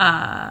of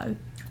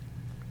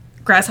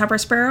grasshopper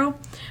sparrow.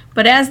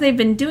 But as they've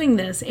been doing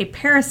this, a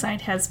parasite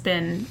has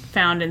been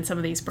found in some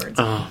of these birds.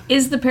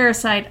 Is the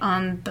parasite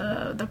on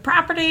the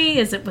property?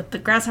 Is it with the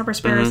grasshopper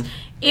sparrows? Mm-hmm.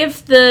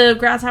 If the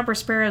grasshopper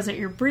sparrows that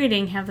you're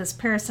breeding have this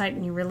parasite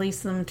and you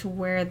release them to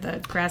where the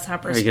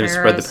grasshopper sparrows... Are you going to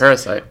spread the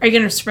parasite? Are you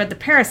going to spread the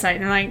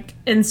parasite?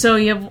 And so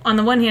you have, on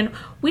the one hand,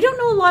 we don't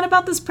know a lot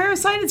about this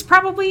parasite.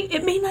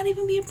 It may not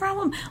even be a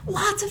problem.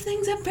 Lots of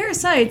things have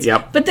parasites.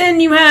 Yep. But then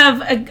you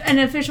have an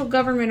official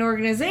government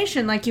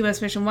organization like U.S.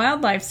 Fish and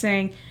Wildlife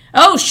saying...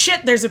 Oh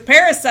shit, there's a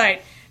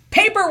parasite.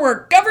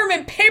 Paperwork,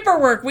 government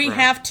paperwork. We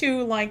have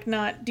to,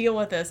 not deal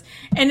with this.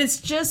 And it's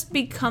just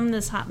become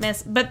this hot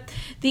mess. But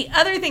the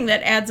other thing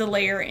that adds a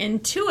layer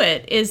into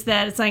it is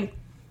that it's like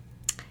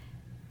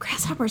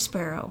grasshopper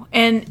sparrow.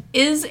 And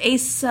is a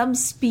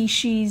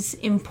subspecies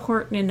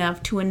important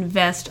enough to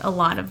invest a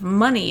lot of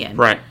money in?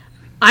 Right.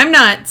 I'm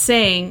not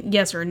saying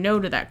yes or no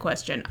to that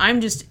question.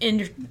 I'm just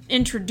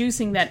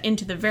introducing that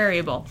into the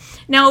variable.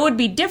 Now, it would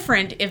be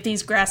different if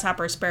these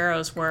grasshopper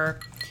sparrows were,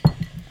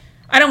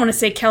 I don't want to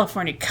say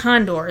California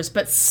condors,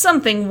 but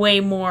something way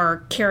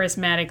more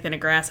charismatic than a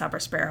grasshopper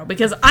sparrow.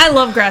 Because I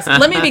love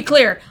Let me be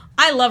clear.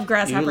 I love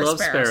grasshopper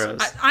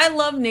sparrows. I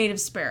love native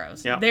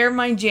sparrows. Yep. They're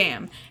my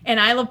jam. And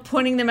I love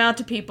pointing them out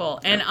to people.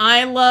 And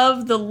I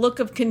love the look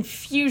of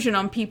confusion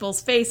on people's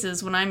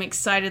faces when I'm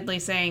excitedly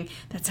saying,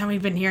 that's how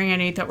we've been hearing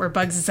underneath that we're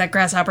bugs. It's that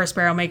grasshopper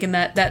sparrow making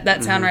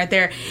that sound right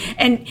there.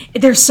 And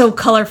they're so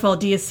colorful.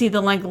 Do you see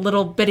the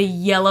little bit of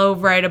yellow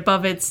right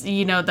above its,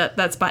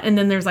 that spot? And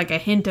then there's a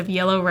hint of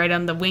yellow right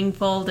on the wing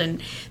fold.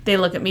 And they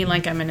look at me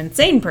like I'm an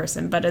insane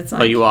person. But it's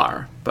Well, you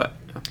are, but...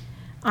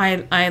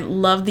 I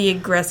love the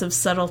aggressive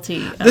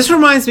subtlety. This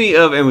reminds me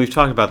of, and we've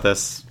talked about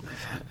this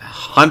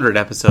 100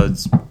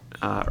 episodes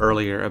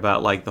earlier,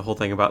 about the whole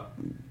thing about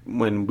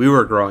when we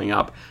were growing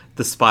up,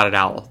 the spotted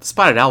owl. The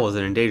spotted owl was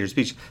an endangered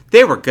species.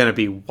 They were going to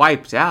be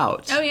wiped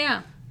out. Oh,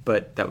 yeah.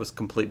 But that was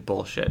complete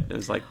bullshit. It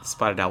was the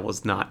spotted owl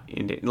was not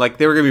endangered.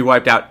 They were going to be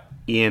wiped out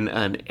in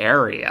an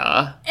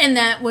area. And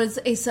that was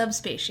a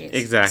subspecies.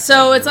 Exactly.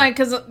 So it's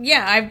because,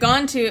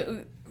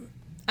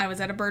 I was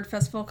at a bird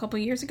festival a couple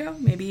of years ago,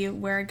 maybe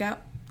where I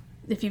got...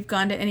 If you've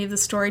gone to any of the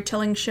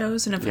storytelling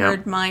shows and have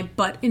heard my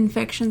butt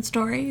infection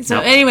story. So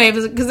anyway,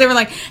 because they were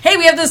like, hey,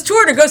 we have this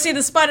tour to go see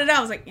the spotted owl.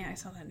 I was like, yeah, I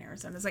saw that in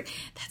Arizona. I was like,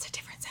 that's a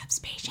different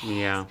subspecies.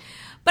 Yeah.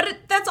 But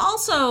that's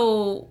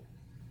also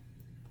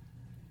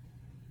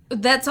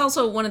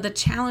one of the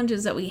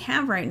challenges that we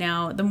have right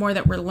now, the more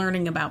that we're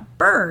learning about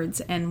birds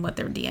and what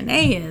their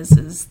DNA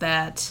is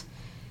that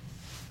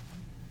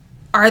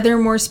are there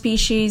more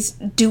species?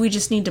 Do we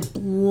just need to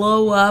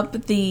blow up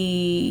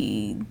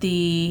the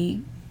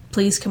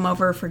please come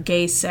over for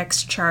gay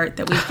sex chart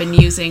that we've been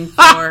using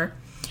for?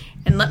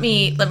 And let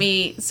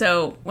me.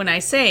 So when I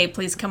say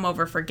please come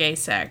over for gay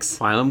sex,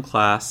 phylum,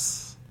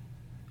 class,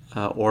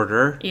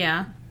 order,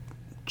 yeah,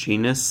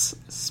 genus,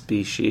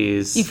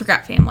 species. You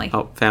forgot family.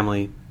 Oh,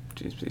 family,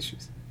 genus,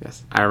 species.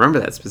 Yes, I remember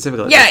that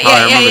specifically. Yeah.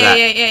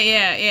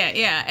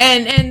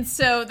 And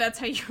so that's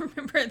how you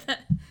remember the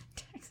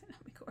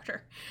taxonomic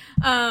order.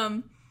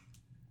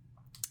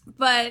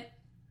 But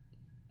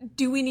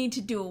do we need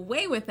to do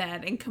away with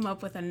that and come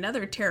up with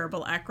another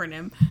terrible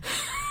acronym?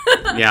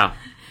 Yeah.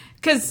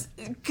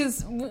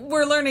 Because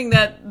we're learning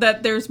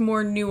that there's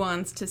more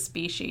nuance to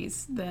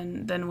species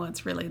than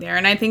what's really there.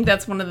 And I think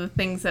that's one of the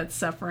things that's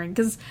suffering.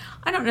 Because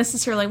I don't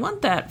necessarily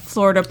want that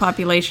Florida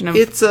population of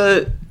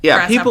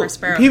Grasshopper,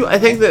 Sparrow. People, I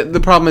think that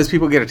the problem is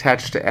people get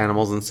attached to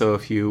animals. And so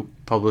if you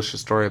publish a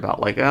story about,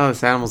 like, oh,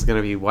 this animal's going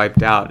to be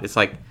wiped out, it's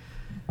like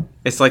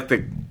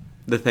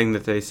the thing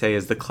that they say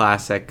is the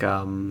classic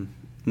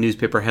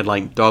newspaper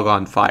headline, dog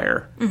on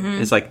fire.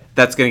 Mm-hmm. It's like,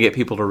 that's going to get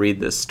people to read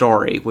this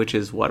story, which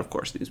is what, of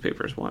course,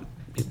 newspapers want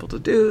people to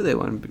do. They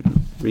want to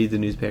read the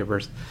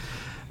newspapers.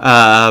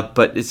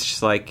 But it's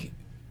just like,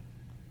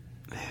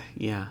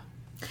 yeah.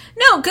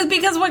 No,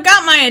 because what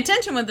got my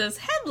attention with this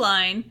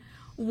headline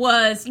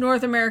was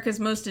North America's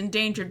most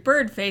endangered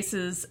bird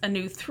faces a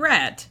new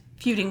threat,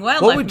 feuding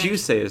wildlife. What would you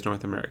say is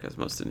North America's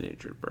most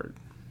endangered bird?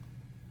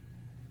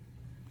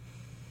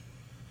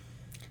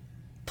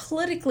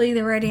 Politically,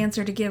 the right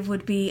answer to give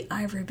would be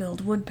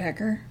ivory-billed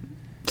woodpecker.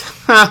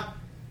 I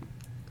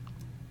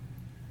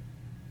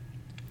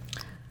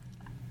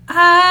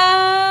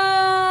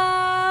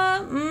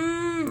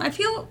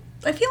feel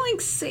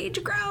like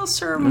sage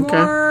grouse are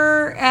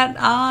more at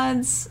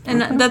odds,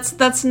 and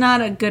that's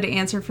not a good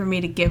answer for me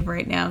to give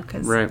right now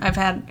because I've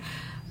had.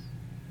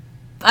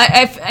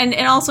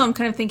 And also I'm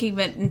kind of thinking of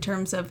it in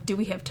terms of, do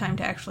we have time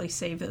to actually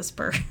save this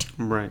bird?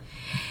 Right.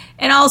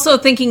 And also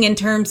thinking in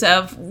terms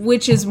of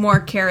which is more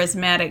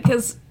charismatic,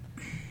 because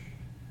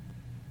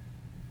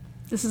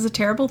this is a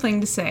terrible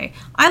thing to say.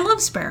 I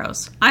love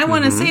sparrows. I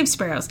want to save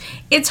sparrows.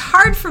 It's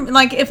hard for me,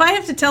 like, if I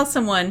have to tell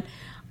someone,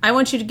 I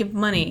want you to give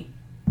money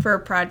for a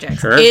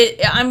project, sure.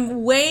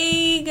 I'm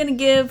way going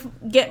to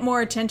get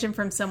more attention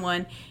from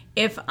someone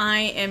if I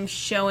am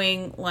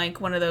showing,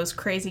 like, one of those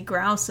crazy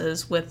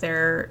grouses with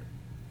their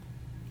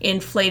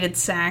inflated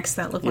sacks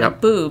that look like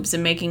boobs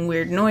and making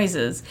weird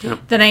noises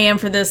than I am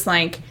for this,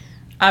 like,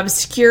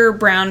 obscure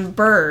brown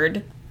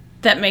bird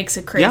that makes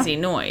a crazy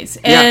noise.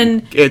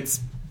 And it's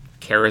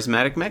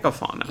charismatic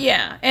megafauna.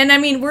 Yeah. And I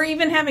mean, we're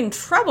even having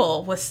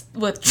trouble with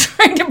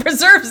trying to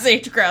preserve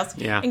sage grouse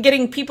and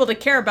getting people to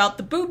care about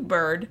the boob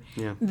bird.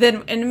 Yeah.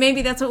 And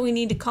maybe that's what we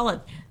need to call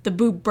it, the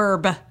boob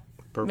burb.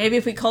 Maybe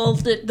if we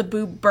called it the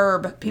boob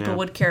burb, people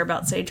would care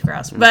about sage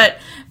grouse. But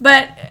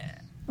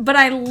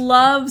I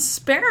love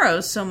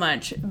sparrows so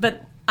much,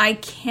 but I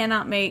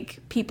cannot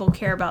make people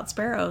care about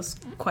sparrows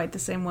quite the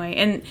same way.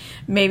 And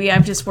maybe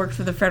I've just worked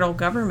for the federal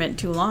government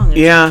too long.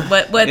 Yeah.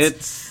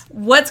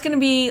 What's going to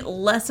be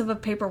less of a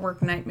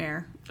paperwork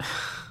nightmare?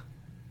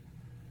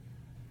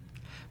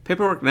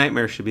 Paperwork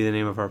Nightmare should be the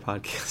name of our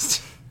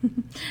podcast.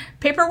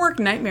 Paperwork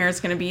Nightmare is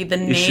going to be the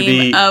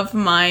name of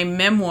my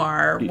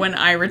memoir when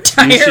I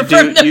retire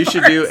from the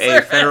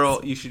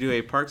You should do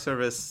a Park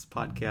Service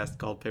podcast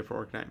called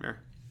Paperwork Nightmare.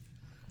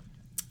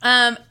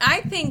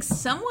 I think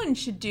someone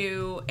should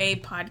do a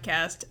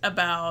podcast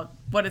about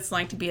what it's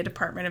like to be a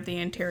Department of the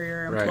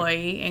Interior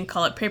employee and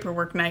call it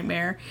Paperwork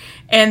Nightmare,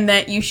 and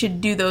that you should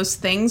do those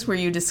things where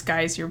you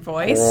disguise your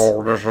voice.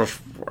 Oh, this is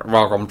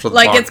welcome to the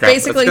like podcast. It's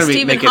basically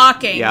Stephen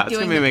Hawking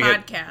doing the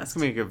podcast. It's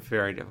going to make it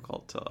very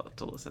difficult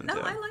to listen to.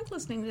 No, I like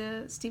listening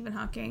to Stephen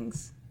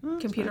Hawking's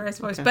computerized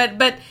voice,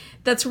 but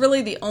that's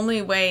really the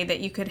only way that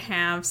you could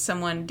have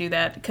someone do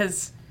that,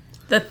 because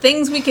the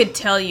things we could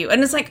tell you,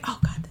 and it's like, oh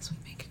God, this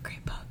would make a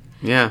great book.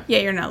 Yeah. Yeah,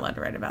 you're not allowed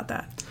to write about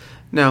that.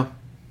 No.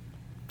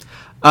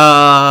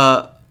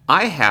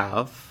 I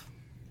have,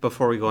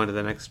 before we go into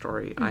the next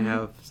story, I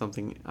have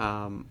something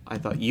I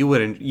thought you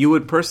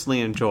would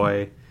personally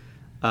enjoy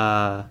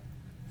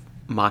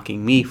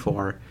mocking me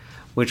for,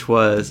 which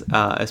was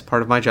as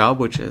part of my job,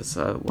 which is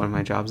one of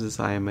my jobs is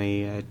I am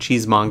a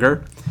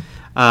cheesemonger.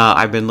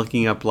 I've been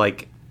looking up,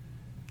 like,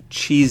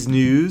 cheese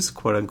news,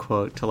 quote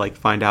unquote, to, like,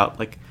 find out,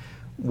 like,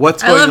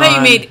 what's going on. I love how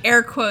you made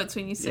air quotes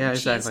when you said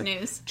cheese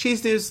news.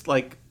 Cheese news,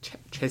 like,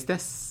 cheese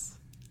news.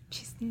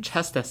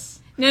 Chestus.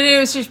 No, it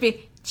was just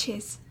be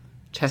chiz.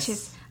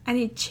 Chiz. I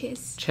need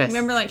chiz. Chiz.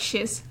 Remember, like,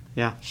 shiz?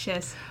 Yeah.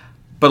 Shiz.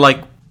 But,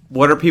 like,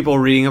 what are people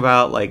reading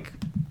about? Like,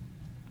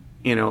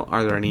 you know,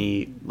 are there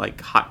any, like,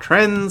 hot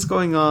trends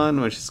going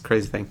on? Which is a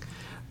crazy thing.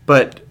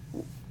 But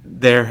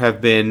there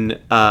have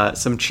been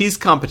some cheese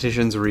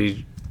competitions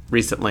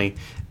recently,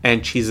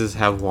 and cheeses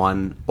have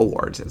won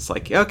awards. It's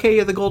like, okay,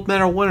 you're the gold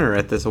medal winner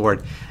at this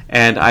award.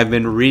 And I've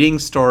been reading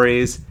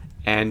stories,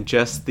 and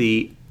just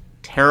the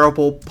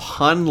terrible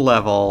pun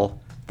level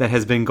that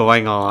has been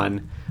going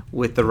on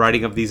with the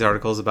writing of these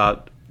articles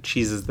about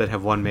cheeses that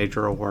have won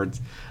major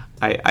awards.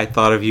 I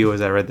thought of you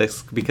as I read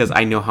this because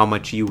I know how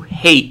much you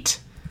hate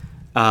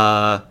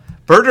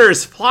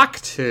birders flock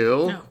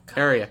to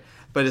area.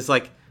 But it's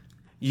like,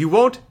 you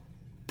won't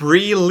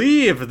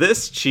believe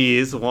this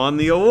cheese won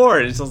the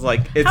award. It's just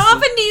like... How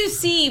often do you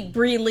see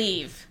Brie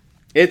leave?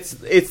 It's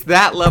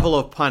that level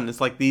of pun.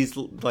 It's like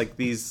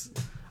these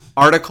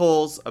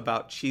articles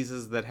about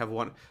cheeses that have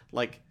won,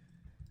 like,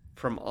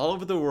 from all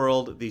over the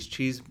world. These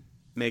cheese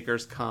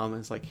makers come and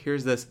it's like,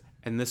 here's this,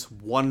 and this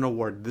won an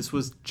award. This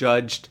was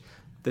judged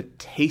the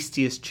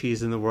tastiest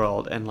cheese in the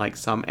world, and like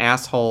some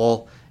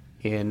asshole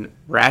in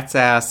Rat's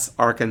Ass,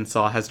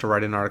 Arkansas has to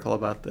write an article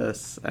about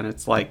this, and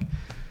it's like,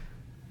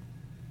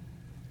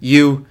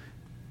 you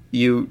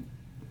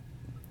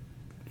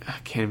I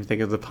can't even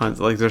think of the puns.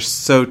 Like, they're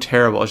so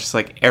terrible. It's just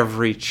like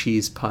every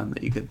cheese pun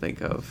that you could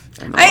think of.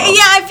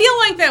 I feel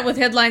like that with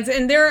headlines,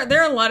 and there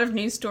are a lot of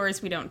news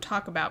stories we don't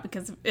talk about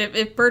because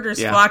if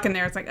birders flock in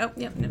there, it's like, oh,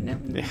 yep, no,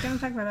 don't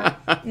talk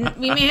about that.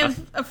 We may have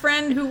a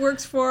friend who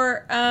works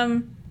for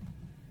a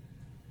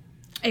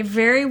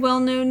very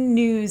well-known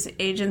news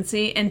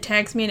agency and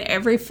tags me in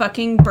every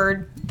fucking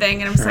bird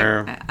thing, and I'm just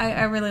like,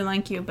 I really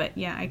like you, but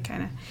yeah, I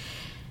kind of...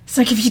 It's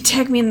like if you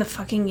tag me in the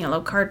fucking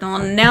yellow cardinal,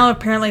 and now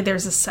apparently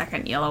there's a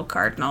second yellow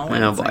cardinal.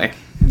 And oh boy. Like,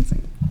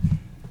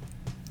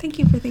 thank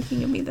you for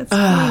thinking of me. That's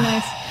really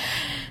nice.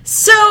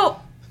 So,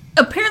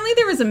 apparently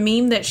there was a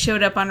meme that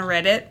showed up on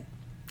Reddit.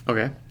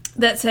 Okay.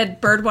 That said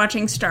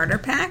birdwatching starter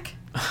pack.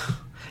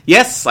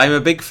 Yes, I'm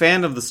a big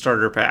fan of the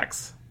starter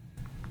packs.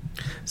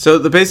 So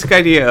the basic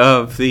idea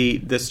of the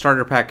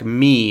starter pack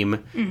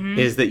meme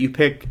is that you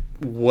pick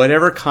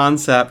whatever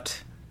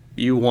concept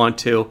you want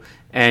to,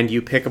 and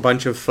you pick a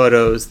bunch of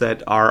photos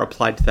that are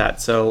applied to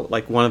that. So,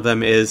 like, one of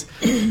them is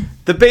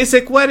the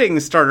basic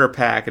wedding starter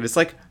pack, and it's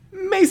like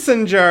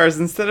mason jars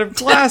instead of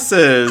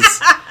glasses.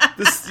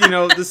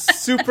 This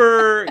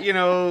super,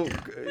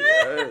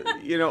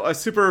 a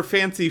super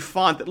fancy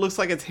font that looks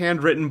like it's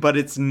handwritten, but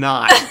it's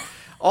not.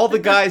 All the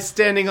guys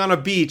standing on a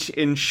beach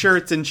in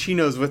shirts and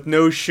chinos with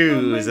no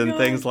shoes and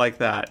things like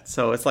that.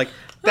 So it's like,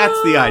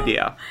 that's the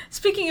idea.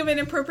 Speaking of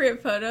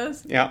inappropriate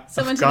photos,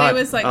 someone today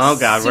was like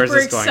super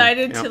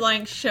excited to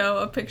like show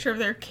a picture of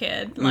their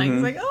kid. Like,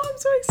 it's like, oh, I'm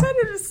so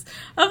excited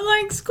of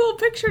like school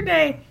picture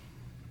day.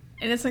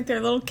 And it's like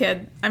their little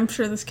kid. I'm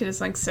sure this kid is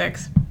like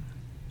 6.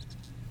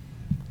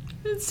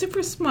 It's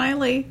super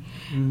smiley.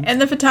 Mm-hmm.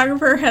 And the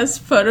photographer has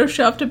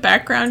photoshopped a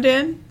background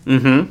in.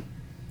 Mm-hmm.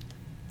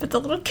 But the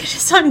little kid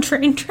is on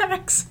train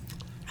tracks.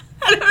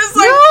 And it was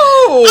like,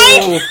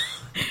 no!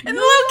 And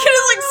the little kid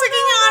is like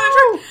singing on a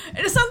train.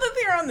 And it's not that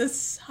they're on the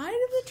side of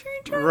the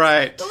train tracks.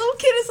 Right. The little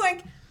kid is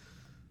like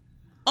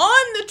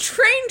on the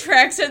train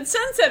tracks at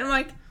sunset. I'm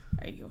like,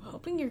 are you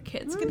hoping your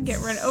kid's going to get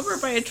run over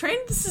by a train?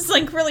 This is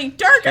like really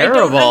dark.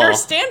 Terrible. I don't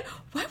understand.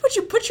 Why would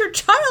you put your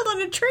child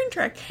on a train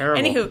track?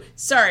 Terrible. Anywho,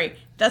 sorry.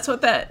 That's what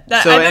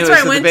that's where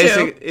I went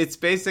to. It's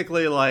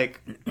basically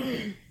like,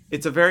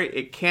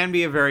 it can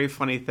be a very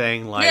funny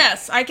thing. Like,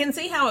 yes, I can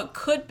see how it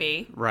could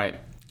be. Right.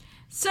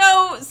 So,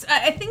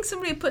 I think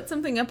somebody put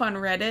something up on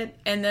Reddit,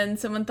 and then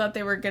someone thought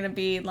they were going to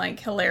be, like,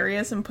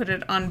 hilarious and put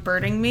it on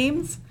birding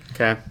memes.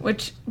 Okay.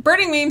 Which,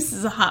 birding memes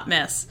is a hot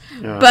mess.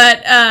 Yeah.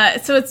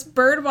 But, so it's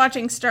bird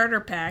watching starter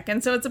pack,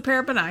 and so it's a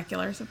pair of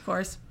binoculars, of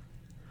course.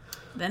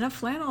 Then a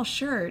flannel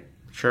shirt.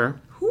 Sure.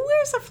 Who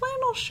wears a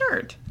flannel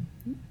shirt?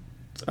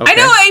 Okay. I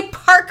know a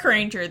park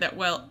ranger that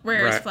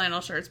wears flannel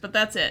shirts, but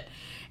that's it.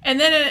 And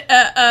then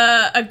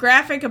a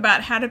graphic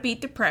about how to beat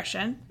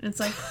depression. And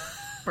it's like...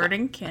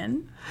 birding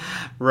kin.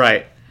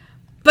 Right.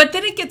 But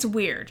then it gets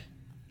weird.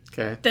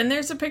 Okay. Then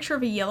there's a picture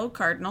of a yellow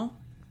cardinal.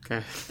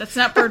 Okay. That's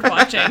not bird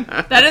watching.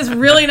 That is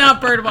really not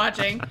bird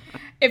watching.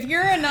 If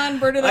you're a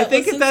non-birder that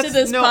listens to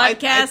this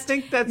podcast, I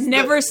think that's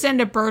never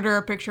send a birder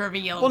a picture of a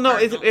yellow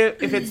cardinal. Well, no,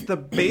 if it's the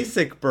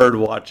basic bird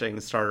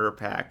watching starter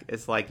pack,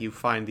 it's like you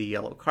find the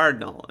yellow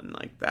cardinal, and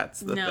like that's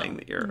the thing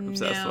that you're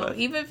obsessed with.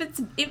 Even if it's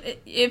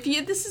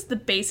this is the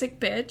basic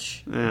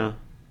bitch. Yeah.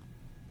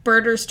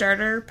 Birder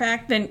starter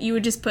pack, then you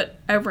would just put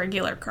a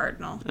regular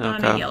cardinal,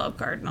 not a yellow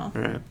cardinal.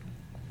 Right.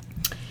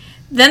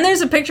 Then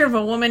there's a picture of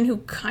a woman who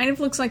kind of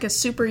looks like a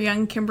super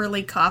young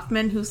Kimberly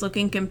Kaufman who's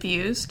looking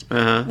confused,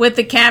 with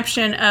the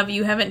caption of,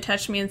 "You haven't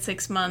touched me in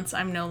 6 months,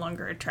 I'm no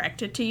longer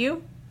attracted to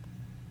you."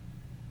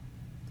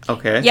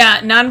 Okay.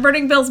 Yeah,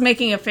 non-birding Bill's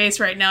making a face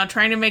right now,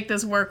 trying to make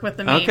this work with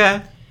the meme.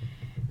 Okay.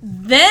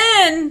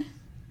 Then...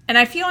 And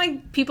I feel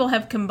like people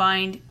have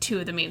combined 2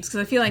 of the memes, because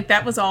I feel like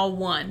that was all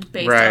one,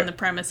 based on the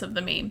premise of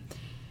the meme.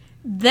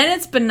 Then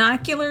it's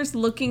binoculars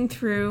looking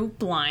through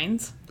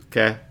blinds.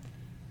 Okay.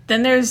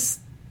 Then there's,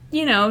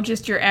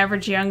 just your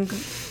average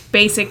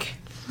basic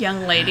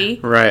young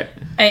lady. Right.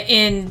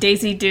 In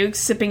Daisy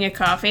Dukes sipping a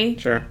coffee.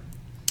 Sure.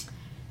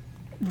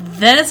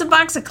 Then it's a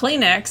box of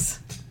Kleenex.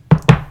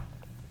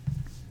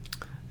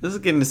 This is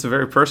getting into some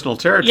very personal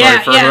territory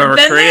for whoever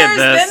created this.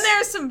 Then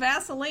there's some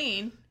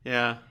Vaseline.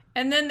 Yeah.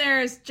 And then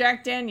there's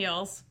Jack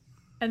Daniels,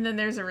 and then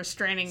there's a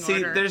restraining order.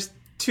 See, there's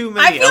too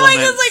many elements. I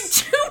feel like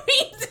it's like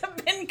 2 memes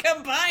have been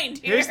combined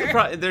here. Here's the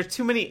problem. There's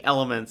too many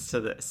elements to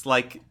this.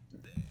 Like,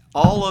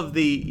 all of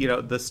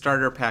the, the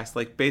starter packs,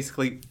 like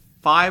basically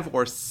 5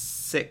 or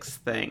 6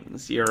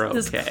 things, you're okay.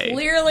 This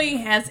clearly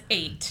has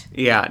 8.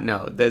 Yeah,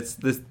 no, there's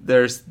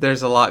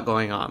a lot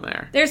going on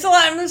there. There's a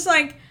lot. I'm just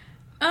like,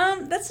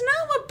 that's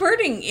not what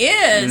birding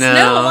is.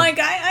 No, like,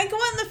 I go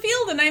out in the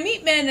field and I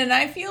meet men and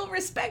I feel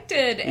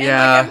respected. And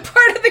like, I'm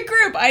part of the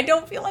group. I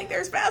don't feel like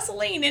there's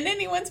Vaseline in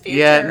anyone's future.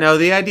 Yeah, no,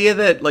 the idea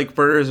that, like,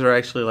 birders are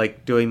actually,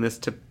 like, doing this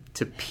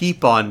to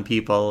peep on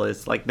people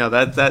is, like, no,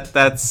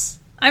 that's...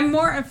 I'm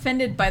more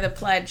offended by the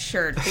plaid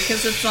shirt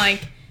because it's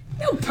like,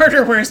 no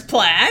birder wears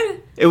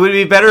plaid. It would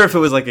be better if it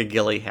was like a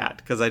ghillie hat,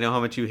 because I know how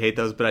much you hate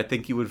those, but I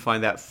think you would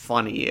find that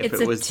funny if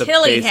it was the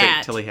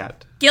basic Tilly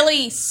hat.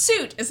 Ghillie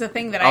suit is the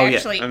thing that I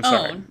actually own.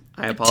 Sorry.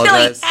 I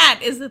apologize. Tilly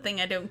hat is the thing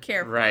I don't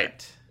care for.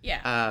 Right.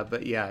 Yeah.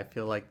 But yeah, I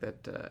feel like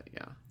that,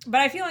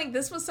 But I feel like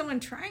this was someone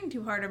trying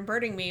too hard on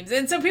birding memes.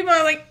 And so people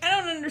are like, I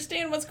don't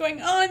understand what's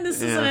going on.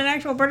 This isn't an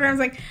actual birder. I was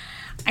like,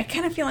 I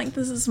kind of feel like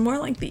this is more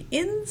like the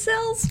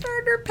incel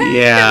starter pack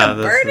than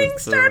a birding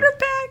starter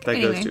pack.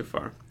 That goes too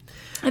far.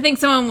 I think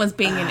someone was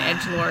being an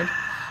edgelord.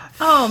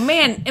 Oh,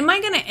 man. Am I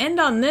going to end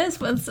on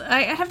this?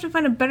 I have to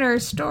find a better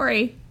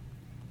story.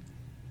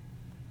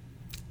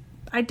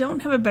 I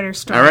don't have a better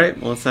story. All right.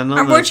 Well, let's end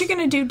on this. Weren't you going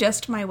to do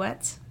Dust My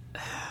Wets?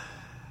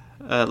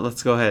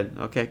 Let's go ahead.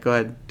 Okay, go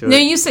ahead. Do it. No,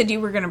 you said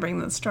you were going to bring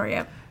the story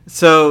up.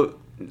 So,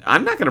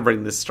 I'm not going to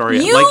bring this story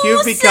up.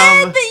 You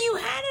said that you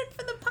had it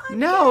for the podcast.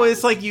 No,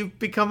 it's like you've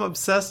become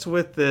obsessed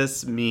with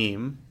this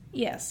meme.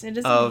 Yes, it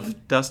is of a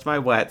meme. Dust My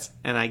Wets,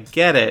 and I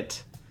get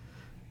it.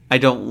 I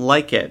don't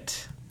like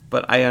it,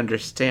 but I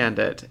understand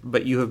it.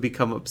 But you have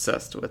become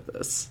obsessed with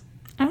this.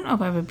 I don't know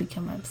if I would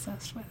become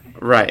obsessed with it.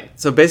 Right.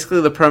 So basically,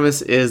 the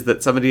premise is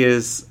that somebody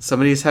is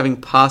having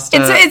pasta.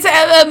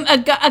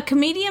 It's a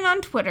comedian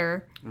on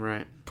Twitter.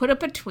 Right. Put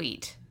up a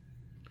tweet,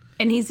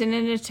 and he's in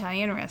an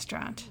Italian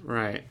restaurant.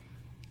 Right.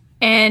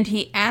 And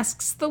he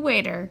asks the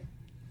waiter,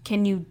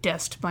 "Can you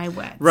dust my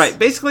wets?" Right.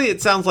 Basically,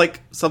 it sounds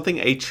like something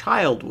a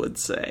child would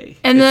say.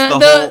 And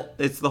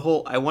it's the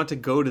whole "I want to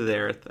go to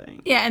there"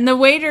 thing. Yeah, and the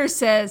waiter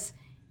says,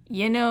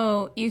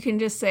 you can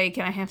just say,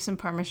 "Can I have some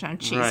Parmesan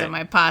cheese on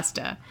my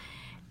pasta?"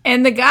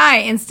 And the guy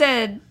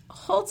instead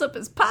holds up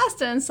his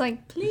pasta and it's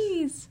like,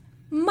 "Please,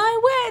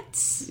 my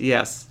wets."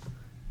 Yes.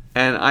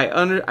 And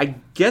I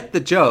get the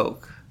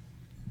joke.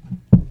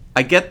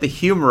 I get the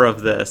humor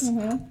of this.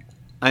 Mm-hmm.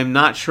 I'm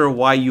not sure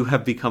why you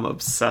have become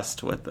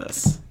obsessed with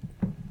this.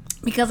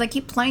 Because I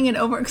keep playing it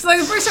over. Because like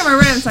the first time I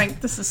read it, it's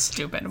like, this is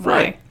stupid. Why?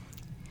 Right.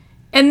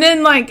 And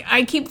then like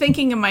I keep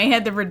thinking in my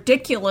head the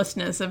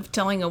ridiculousness of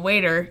telling a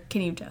waiter,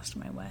 "Can you dust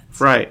my wets?"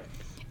 Right.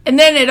 And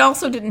then it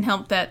also didn't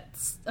help that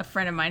a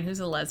friend of mine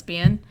who's a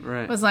lesbian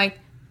was like,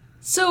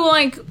 "So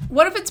like,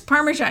 what if it's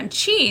Parmesan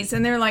cheese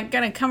and they're like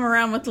gonna come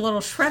around with a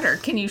little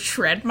shredder? Can you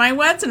shred my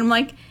wets?" And I'm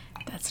like,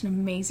 that's an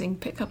amazing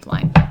pickup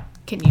line.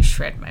 Can you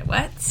shred my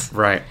wets?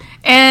 Right.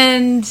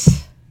 And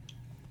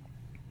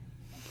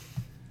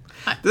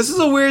this is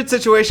a weird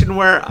situation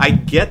where I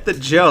get the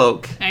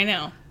joke. I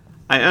know.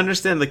 I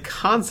understand the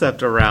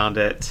concept around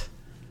it.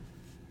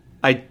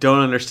 I don't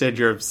understand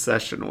your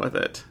obsession with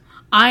it.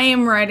 I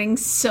am writing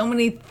so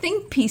many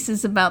think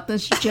pieces about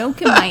this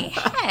joke in my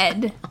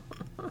head.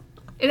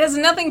 It has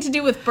nothing to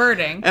do with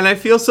birding. And I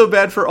feel so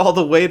bad for all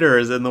the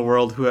waiters in the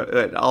world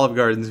at Olive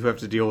Gardens who have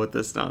to deal with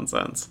this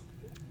nonsense.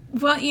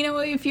 Well,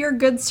 if you're a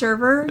good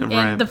server,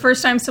 and the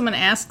first time someone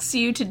asks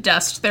you to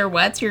dust their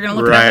wets, you're going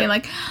to look at me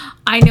like,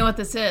 I know what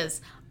this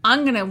is.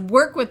 I'm going to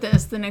work with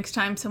this the next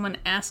time someone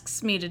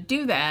asks me to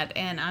do that,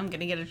 and I'm going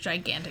to get a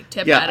gigantic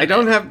tip out of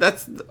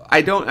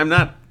it. I'm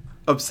not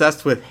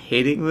obsessed with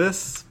hating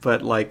this,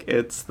 but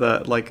it's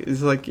okay.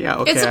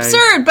 It's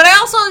absurd, but I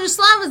also just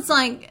love it's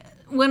like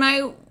when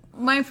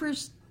my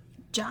first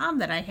job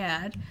that I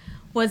had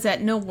was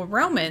at Noble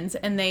Romans,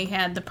 and they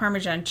had the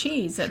Parmesan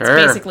cheese that's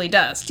basically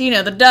dust.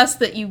 The dust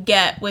that you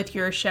get with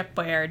your Chef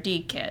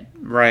Boyardee kit.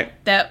 Right.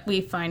 That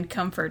we find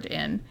comfort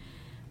in.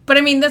 But,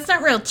 I mean, that's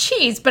not real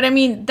cheese, but, I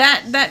mean,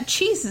 that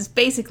cheese is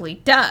basically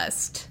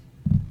dust.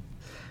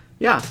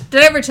 Yeah.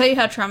 Did I ever tell you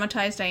how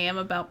traumatized I am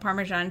about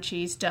Parmesan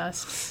cheese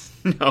dust?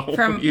 No,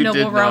 from you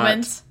Noble did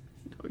Romans?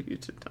 No, you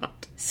did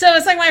not. So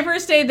it's like my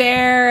first day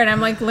there, and I'm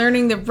like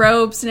learning the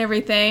ropes and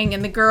everything,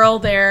 and the girl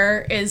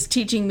there is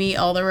teaching me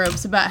all the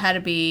ropes about how to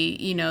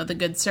be, the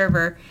good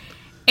server.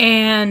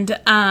 And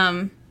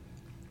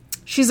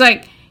she's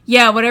like,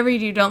 "Yeah, whatever you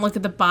do, don't look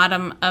at the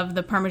bottom of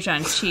the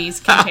Parmesan cheese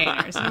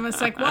containers." And I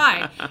was like,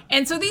 "Why?"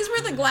 And so these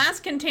were the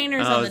glass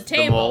containers on the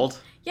table. The mold.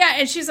 Yeah,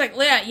 and she's like,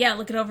 yeah,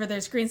 look it over.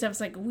 There's green stuff. I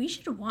was like, we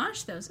should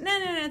wash those. No,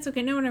 it's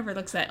okay. No one ever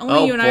looks at that.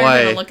 Only you and I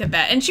are going to look at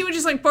that. And she would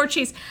just pour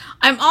cheese.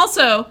 I'm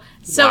also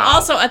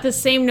at the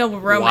same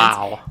Noble Romans.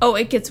 Wow. Oh,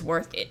 it gets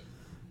worse.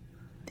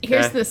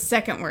 Here's the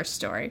second worst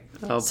story.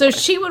 So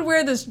she would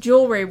wear this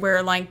jewelry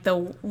where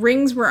the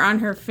rings were on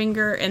her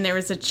finger and there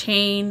was a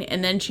chain,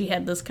 and then she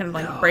had this kind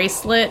of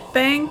bracelet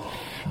thing.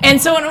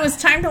 And so when it was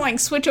time to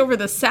switch over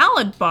the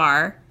salad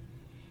bar,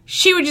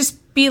 she would just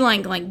be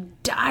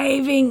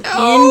diving into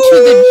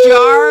the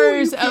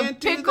jars of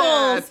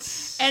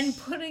pickles and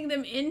putting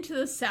them into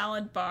the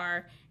salad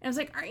bar. And I was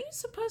like, are you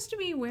supposed to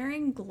be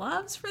wearing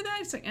gloves for that?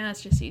 It's like,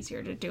 it's just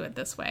easier to do it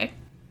this way.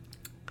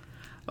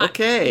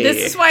 Okay. This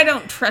is why I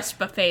don't trust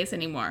buffets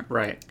anymore.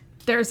 Right.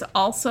 There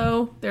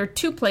are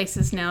 2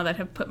 places now that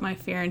have put my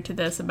fear into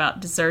this about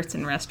desserts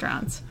in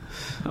restaurants.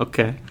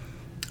 Okay.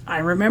 I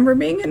remember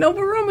being at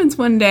Noble Romans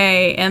one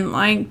day and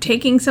like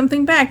taking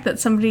something back that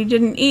somebody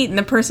didn't eat, and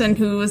the person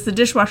who was the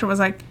dishwasher was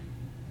like,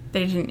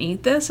 they didn't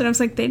eat this? And I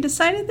was like, they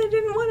decided they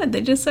didn't want it.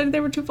 They just decided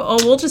they were too full. Oh,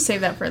 we'll just save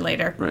that for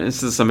later. Right,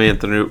 this is some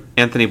Anthony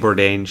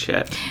Bourdain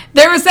shit.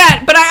 There was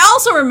that, but I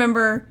also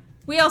remember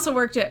we also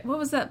worked at, what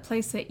was that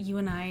place that you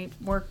and I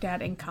worked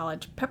at in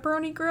college?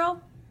 Pepperoni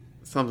Grill?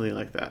 Something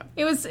like that.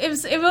 It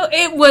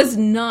was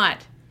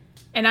not,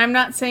 and I'm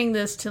not saying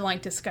this to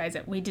like disguise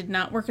it. We did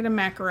not work at a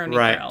macaroni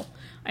grill.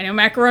 I know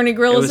macaroni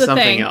grill is a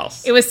thing.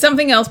 Else. It was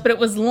something else, but it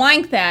was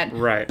like that.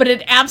 Right. But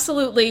it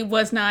absolutely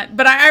was not.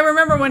 But I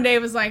remember one day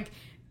it was like,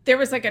 there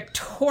was like a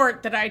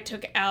tort that I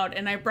took out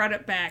and I brought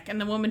it back,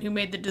 and the woman who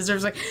made the dessert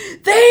was like,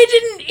 they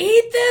didn't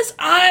eat this?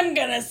 I'm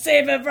going to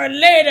save it for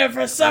later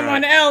for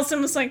someone else.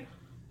 And was like,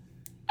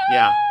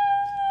 yeah.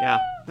 Yeah.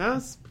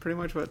 That's pretty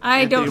much what I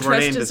Anthony don't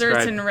trust Bourdain desserts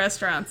described. in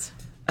restaurants.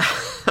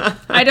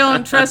 I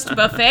don't trust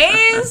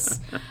buffets.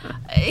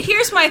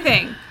 Here's my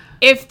thing.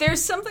 If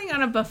there's something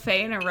on a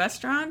buffet in a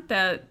restaurant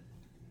that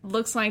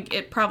looks like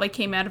it probably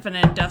came out of an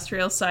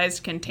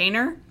industrial-sized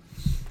container,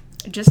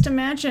 just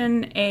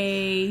imagine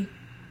a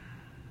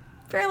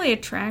fairly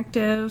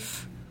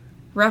attractive,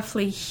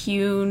 roughly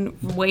hewn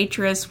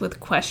waitress with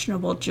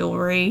questionable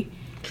jewelry,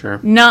 Sure.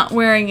 not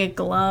wearing a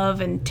glove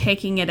and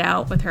taking it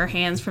out with her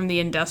hands from the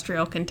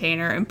industrial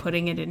container and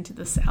putting it into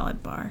the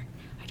salad bar.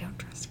 I don't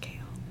trust kale.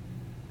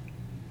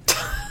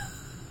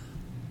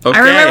 Okay.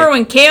 I remember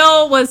when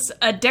kale was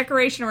a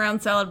decoration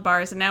around salad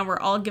bars, and now we're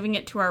all giving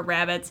it to our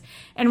rabbits,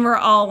 and we're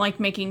all like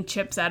making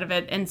chips out of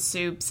it and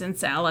soups and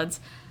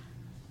salads.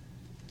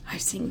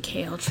 I've seen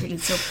kale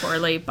treated so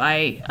poorly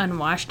by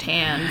unwashed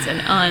hands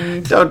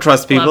and Don't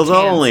trust people.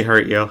 They'll hands. only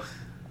hurt you.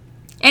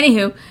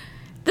 Anywho,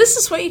 this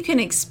is what you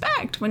can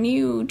expect when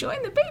you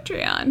join the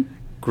Patreon.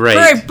 Great.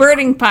 For a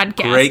birding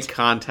podcast. Great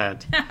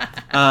content.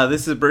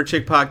 This is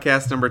Birdchick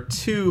podcast number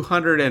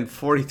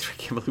 243. I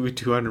can't believe we're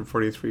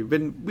 243.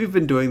 We've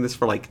been doing this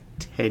for like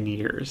 10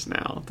 years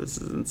now. This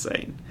is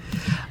insane. We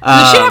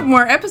should have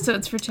more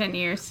episodes for 10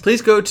 years.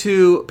 Please go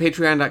to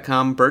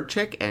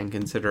patreon.com/birdchick and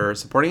consider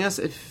supporting us.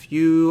 If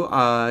you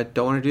don't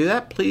want to do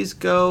that, please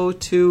go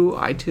to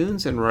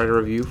iTunes and write a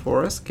review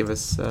for us. Give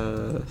us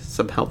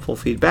some helpful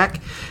feedback.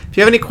 If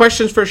you have any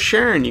questions for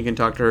Sharon, you can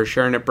talk to her,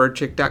 Sharon at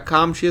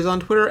birdchick.com. She is on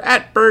Twitter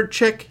at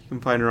birdchick. You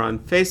can find her on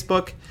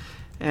Facebook.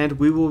 And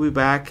we will be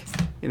back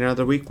in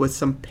another week with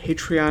some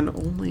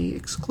Patreon-only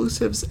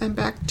exclusives and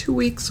back 2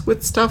 weeks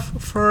with stuff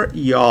for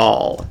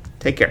y'all.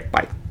 Take care.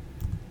 Bye.